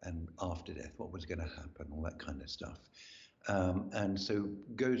and after death, what was going to happen, all that kind of stuff. And so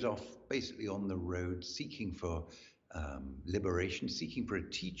goes off basically on the road seeking for liberation, seeking for a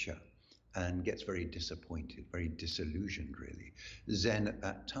teacher, and gets very disappointed, very disillusioned, really. Zen at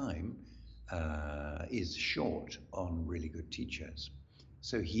that time is short on really good teachers.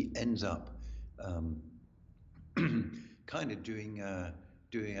 So he ends up kind of doing a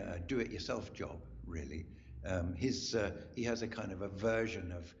do-it-yourself job, really. He has a kind of a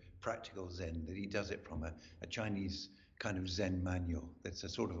version of practical Zen that he does it from a Chinese kind of Zen manual. That's a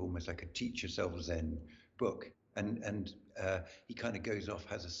sort of almost like a teach yourself Zen book. And he kind of goes off,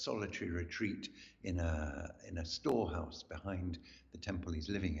 has a solitary retreat in a storehouse behind the temple he's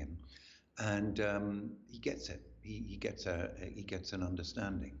living in, and he gets it. He gets an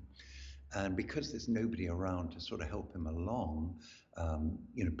understanding, and because there's nobody around to sort of help him along,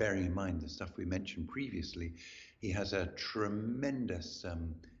 bearing in mind the stuff we mentioned previously, he has a tremendous,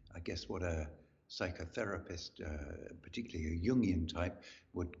 I guess, what a psychotherapist, particularly a Jungian type,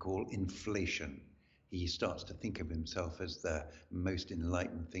 would call inflation. He starts to think of himself as the most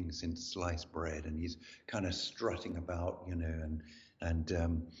enlightened thing since sliced bread, and he's kind of strutting about,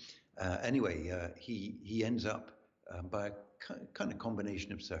 anyway, he ends up by a kind of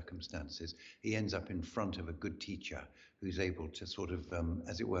combination of circumstances. He ends up in front of a good teacher who's able to sort of,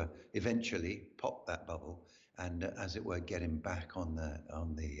 as it were, eventually pop that bubble, and as it were, get him back on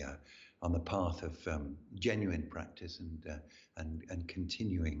the path of genuine practice and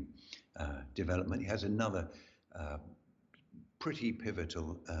continuing development. He has another pretty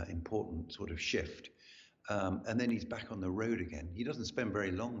pivotal, important sort of shift. And then he's back on the road again. He doesn't spend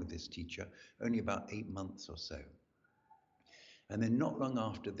very long with this teacher, only about 8 months or so. And then not long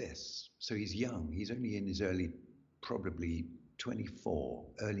after this, so he's young, he's only in his early, probably 24,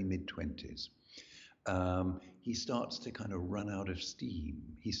 early mid-20s. He starts to kind of run out of steam.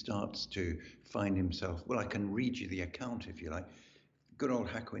 He starts to find himself, well, I can read you the account if you like. Good old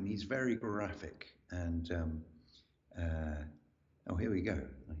Hakuin, he's very graphic. And, here we go.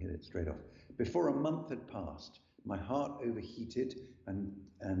 I hit it straight off. Before a month had passed, my heart overheated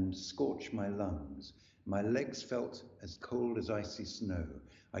and scorched my lungs. My legs felt as cold as icy snow.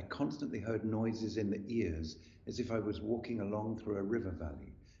 I constantly heard noises in the ears as if I was walking along through a river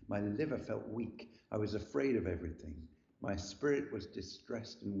valley. My liver felt weak. I was afraid of everything. My spirit was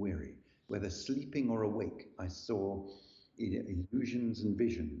distressed and weary. Whether sleeping or awake, I saw illusions and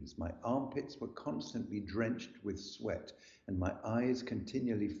visions. My armpits were constantly drenched with sweat, and my eyes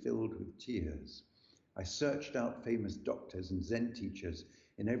continually filled with tears. I searched out famous doctors and Zen teachers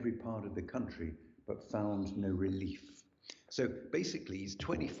in every part of the country, but found no relief. So basically, he's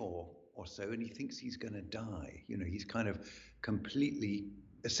 24 or so, and he thinks he's going to die. He's kind of completely,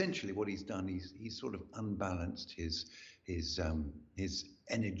 essentially what he's done, he's sort of unbalanced his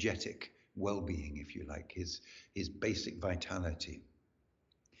energetic well-being, if you like, his basic vitality.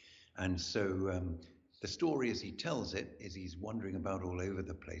 And so the story as he tells it is he's wandering about all over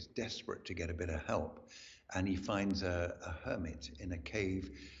the place, desperate to get a bit of help. And he finds a hermit in a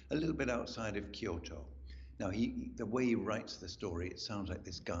cave a little bit outside of Kyoto. Now, the way he writes the story, it sounds like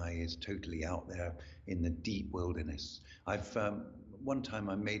this guy is totally out there in the deep wilderness. One time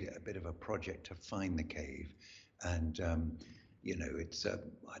I made it a bit of a project to find the cave. And, it's,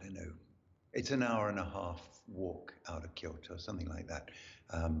 I don't know, it's an hour and a half walk out of Kyoto, something like that.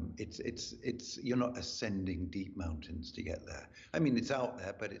 You're not ascending deep mountains to get there. I mean, it's out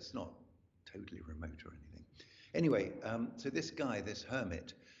there, but it's not totally remote or anything. Anyway, so this guy, this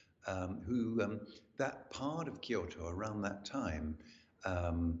hermit, who that part of Kyoto around that time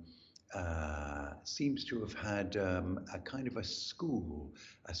seems to have had a kind of a school,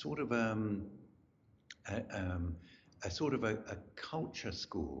 a sort of a culture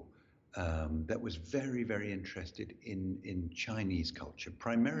school that was very, very interested in Chinese culture,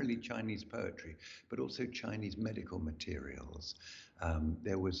 primarily Chinese poetry, but also Chinese medical materials.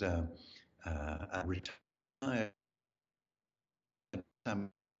 There was a retired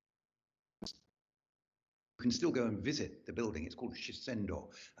you can still go and visit the building. It's called Shisendo,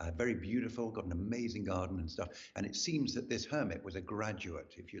 very beautiful, got an amazing garden and stuff. And it seems that this hermit was a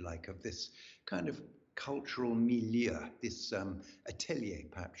graduate, if you like, of this kind of cultural milieu, this atelier,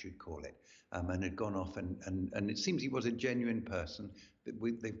 perhaps you'd call it, and had gone off. And it seems he was a genuine person.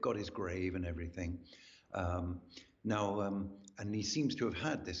 They've got his grave and everything. And he seems to have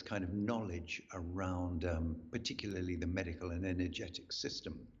had this kind of knowledge around particularly the medical and energetic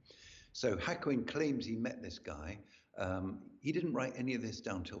system. So Hakuin claims he met this guy. He didn't write any of this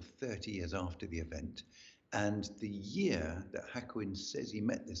down till 30 years after the event. And the year that Hakuin says he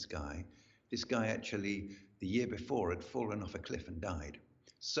met this guy actually, the year before, had fallen off a cliff and died.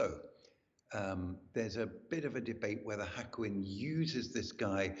 So there's a bit of a debate whether Hakuin uses this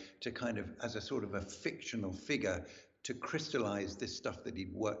guy to kind of, as a sort of a fictional figure, to crystallize this stuff that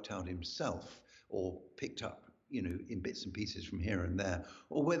he'd worked out himself or picked up, you know, in bits and pieces from here and there,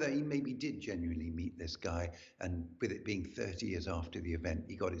 or whether he maybe did genuinely meet this guy, and with it being 30 years after the event,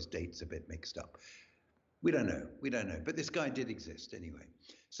 he got his dates a bit mixed up. We don't know, but this guy did exist anyway.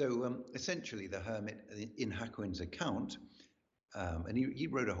 So essentially the hermit in Hakuin's account, and he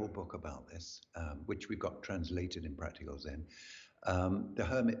wrote a whole book about this, which we've got translated in Practical Zen. The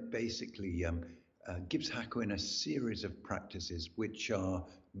hermit basically gives Hakuin a series of practices which are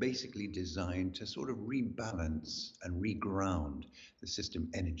basically designed to sort of rebalance and reground the system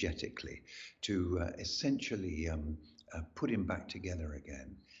energetically, to essentially put him back together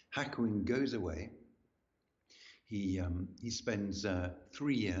again. Hakuin goes away. He spends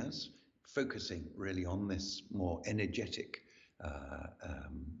 3 years focusing really on this more energetic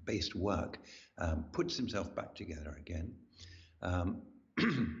based work, puts himself back together again.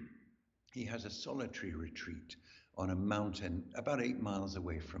 He has a solitary retreat on a mountain about 8 miles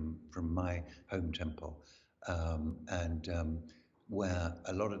away from my home temple, where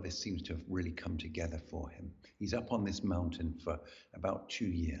a lot of this seems to have really come together for him. He's up on this mountain for about 2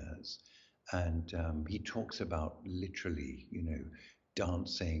 years, and he talks about literally, you know,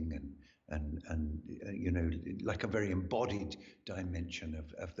 dancing and you know, like a very embodied dimension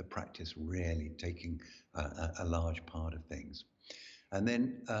of the practice, really taking a large part of things. And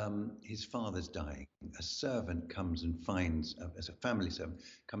then his father's dying. A servant comes and finds, as a family servant,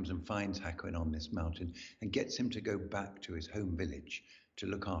 comes and finds Hakuin on this mountain and gets him to go back to his home village to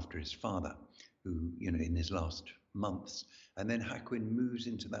look after his father, who, you know, in his last months. And then Hakuin moves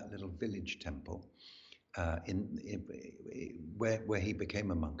into that little village temple where he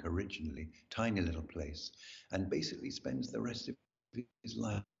became a monk originally, tiny little place, and basically spends the rest of his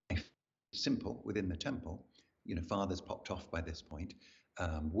life simple within the temple. You know, father's popped off by this point.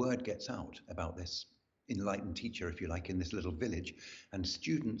 Word gets out about this enlightened teacher, if you like, in this little village, and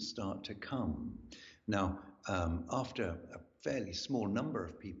students start to come. Now, after a fairly small number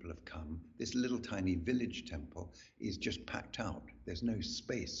of people have come, this little tiny village temple is just packed out. There's no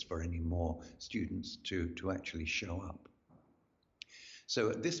space for any more students to actually show up.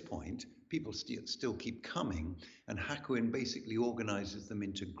 So at this point, people still keep coming, and Hakuin basically organizes them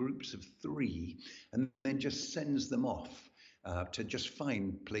into groups of 3 and then just sends them off to just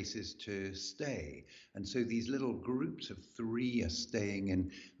find places to stay. And so these little groups of 3 are staying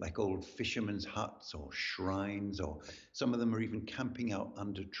in like old fishermen's huts or shrines, or some of them are even camping out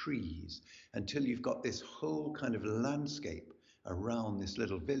under trees, until you've got this whole kind of landscape around this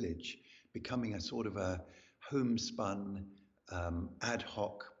little village becoming a sort of a homespun ad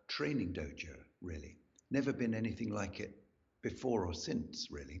hoc training dojo, really. Never been anything like it before or since,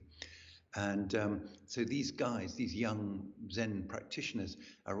 really. And so these guys, these young Zen practitioners,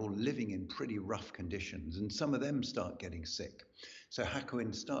 are all living in pretty rough conditions, and some of them start getting sick. So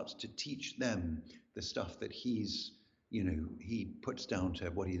Hakuin starts to teach them the stuff that he's, you know, he puts down to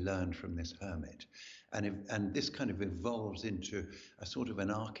what he learned from this hermit. And this kind of evolves into a sort of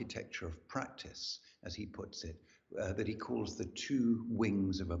an architecture of practice, as he puts it, that he calls the 2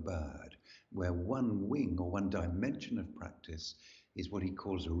 wings of a bird, where one wing or one dimension of practice is what he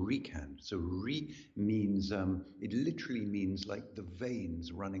calls a rikan. So ri means, it literally means like the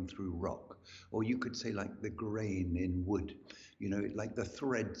veins running through rock, or you could say like the grain in wood, you know, like the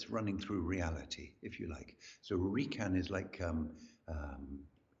threads running through reality, if you like. So rikan is like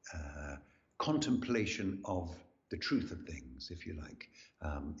contemplation of the truth of things, if you like,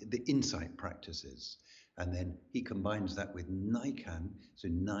 the insight practices. And then he combines that with Naikan. So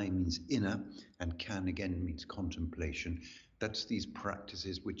Nai means inner, and Kan again means contemplation. That's these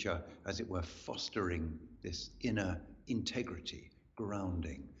practices which are, as it were, fostering this inner integrity,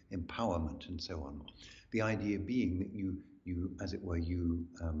 grounding, empowerment, and so on. The idea being that you, as it were, you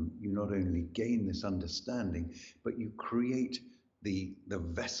not only gain this understanding, but you create the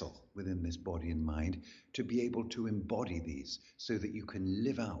vessel within this body and mind to be able to embody these, so that you can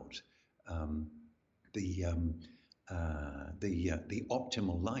live out the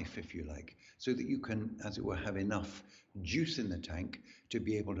optimal life, if you like, so that you can, as it were, have enough juice in the tank to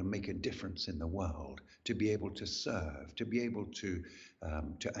be able to make a difference in the world, to be able to serve, to be able to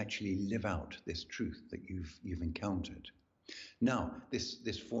actually live out this truth that you've encountered. Now,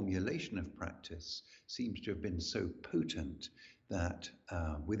 this formulation of practice seems to have been so potent that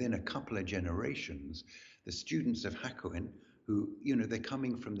within a couple of generations, the students of Hakuin, who, they're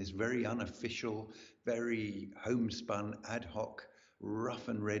coming from this very unofficial, very homespun, ad hoc, rough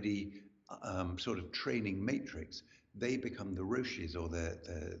and ready sort of training matrix, they become the Roshis, or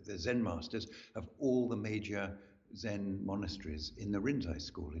the Zen masters of all the major Zen monasteries in the Rinzai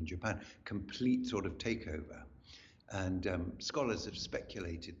school in Japan. Complete sort of takeover. And scholars have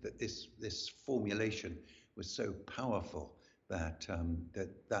speculated that this formulation was so powerful that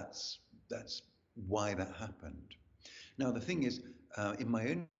that's why that happened. Now, the thing is, in my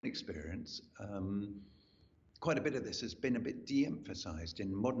own experience, quite a bit of this has been a bit de-emphasized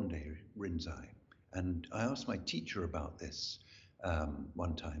in modern day Rinzai. And I asked my teacher about this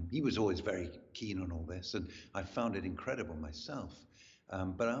one time. He was always very keen on all this, and I found it incredible myself.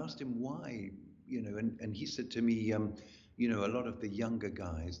 But I asked him why, and he said to me, a lot of the younger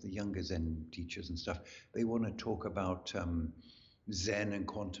guys, the younger Zen teachers and stuff, they want to talk about Zen and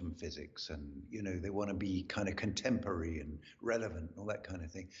quantum physics, and they want to be kind of contemporary and relevant and all that kind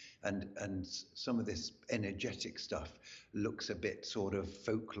of thing, and some of this energetic stuff looks a bit sort of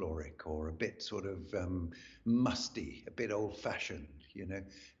folkloric, or a bit sort of musty, a bit old-fashioned.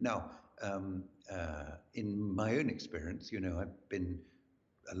 Now, in my own experience, I've been,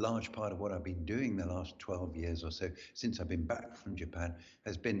 a large part of what I've been doing the last 12 years or so since I've been back from Japan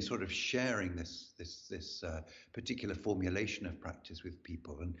has been sort of sharing this particular formulation of practice with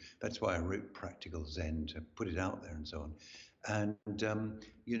people. And that's why I wrote Practical Zen, to put it out there and so on. And,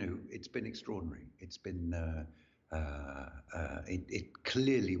 it's been extraordinary. It's been, it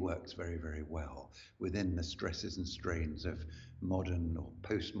clearly works very, very well within the stresses and strains of modern or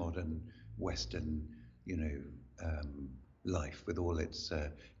postmodern Western, life, with all its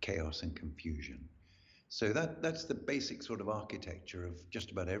chaos and confusion. So that's the basic sort of architecture of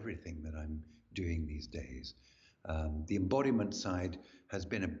just about everything that I'm doing these days. The embodiment side has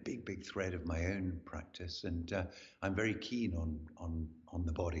been a big thread of my own practice, and I'm very keen on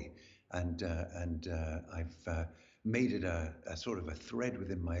the body, and I've made it a sort of a thread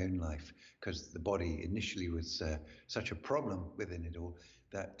within my own life, because the body initially was such a problem within it all,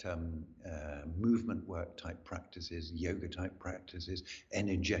 that movement work type practices, yoga type practices,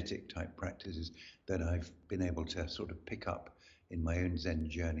 energetic type practices that I've been able to sort of pick up in my own Zen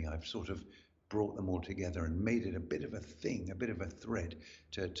journey, I've sort of brought them all together and made it a bit of a thing, a bit of a thread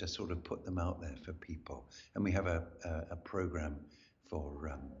to sort of put them out there for people. And we have a program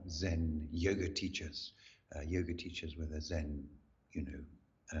for Zen yoga teachers with a Zen,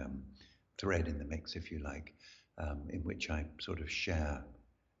 thread in the mix, if you like, in which I sort of share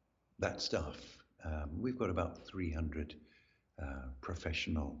that stuff. We've got about 300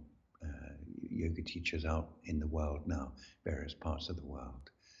 professional yoga teachers out in the world now, various parts of the world.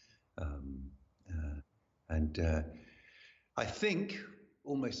 And I think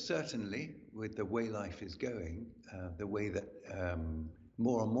almost certainly, with the way life is going, the way that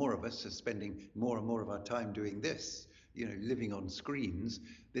more and more of us are spending more and more of our time doing this, living on screens,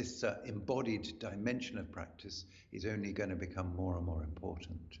 this embodied dimension of practice is only going to become more and more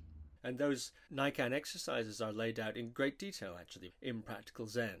important. And those Naikan exercises are laid out in great detail, actually, in Practical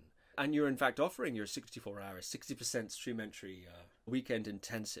Zen. And you're in fact offering your 64-hour, 60% stream entry weekend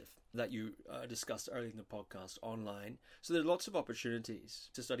intensive that you discussed earlier in the podcast online. So there are lots of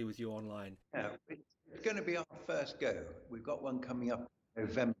opportunities to study with you online. Yeah, it's going to be our first go. We've got one coming up in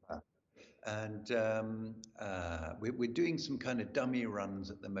November. And we're doing some kind of dummy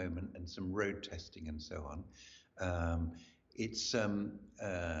runs at the moment, and some road testing and so on. It's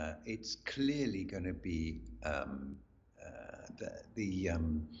clearly going to be the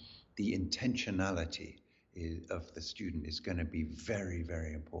intentionality of the student is going to be very,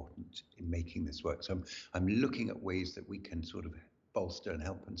 very important in making this work. So I'm looking at ways that we can sort of bolster and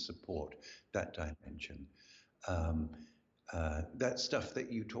help and support that dimension. That stuff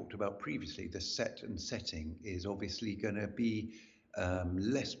that you talked about previously, the set and setting, is obviously going to be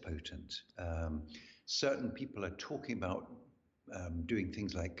less potent. Certain people are talking about doing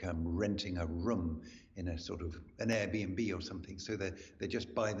things like renting a room in a sort of an Airbnb or something, so that they're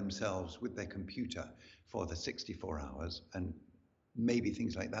just by themselves with their computer for the 64 hours, and maybe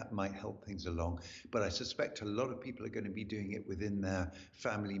things like that might help things along. But I suspect a lot of people are going to be doing it within their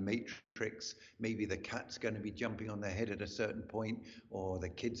family matrix. Maybe the cat's going to be jumping on their head at a certain point, or the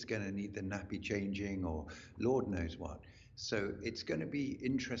kid's going to need the nappy changing, or Lord knows what. So it's going to be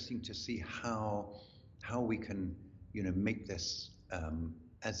interesting to see how we can, make this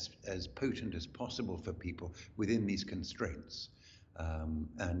as potent as possible for people within these constraints.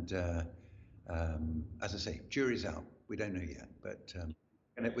 As I say, jury's out. We don't know yet, but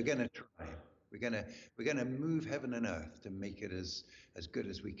we're going to try. We're going to move heaven and earth to make it as good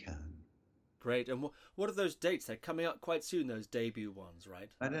as we can. Great. And what are those dates? They're coming up quite soon, those debut ones, right?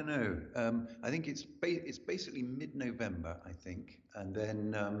 I don't know. I think it's basically mid-November, I think. And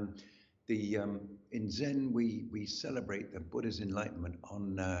then in Zen, we celebrate the Buddha's enlightenment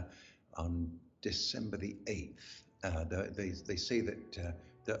on December the 8th. They say that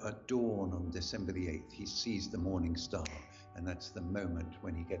at dawn on December the 8th, he sees the morning star, and that's the moment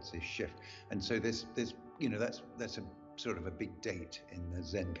when he gets his shift. And so there's that's a sort of a big date in the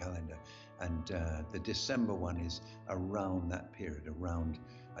Zen calendar, and the December one is around that period. Around,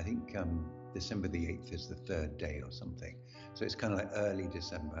 I think December the 8th is the third day or something. So it's kind of like early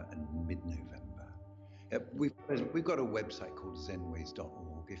December and mid-November. We've got a website called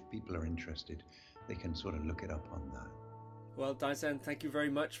zenways.org. If people are interested, they can sort of look it up on that. Well, Daizan, thank you very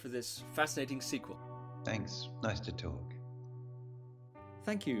much for this fascinating sequel. Thanks. Nice to talk.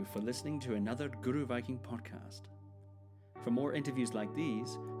 Thank you for listening to another Guru Viking podcast. For more interviews like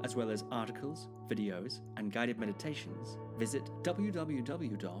these, as well as articles, videos, and guided meditations, visit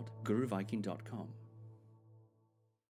www.guruviking.com.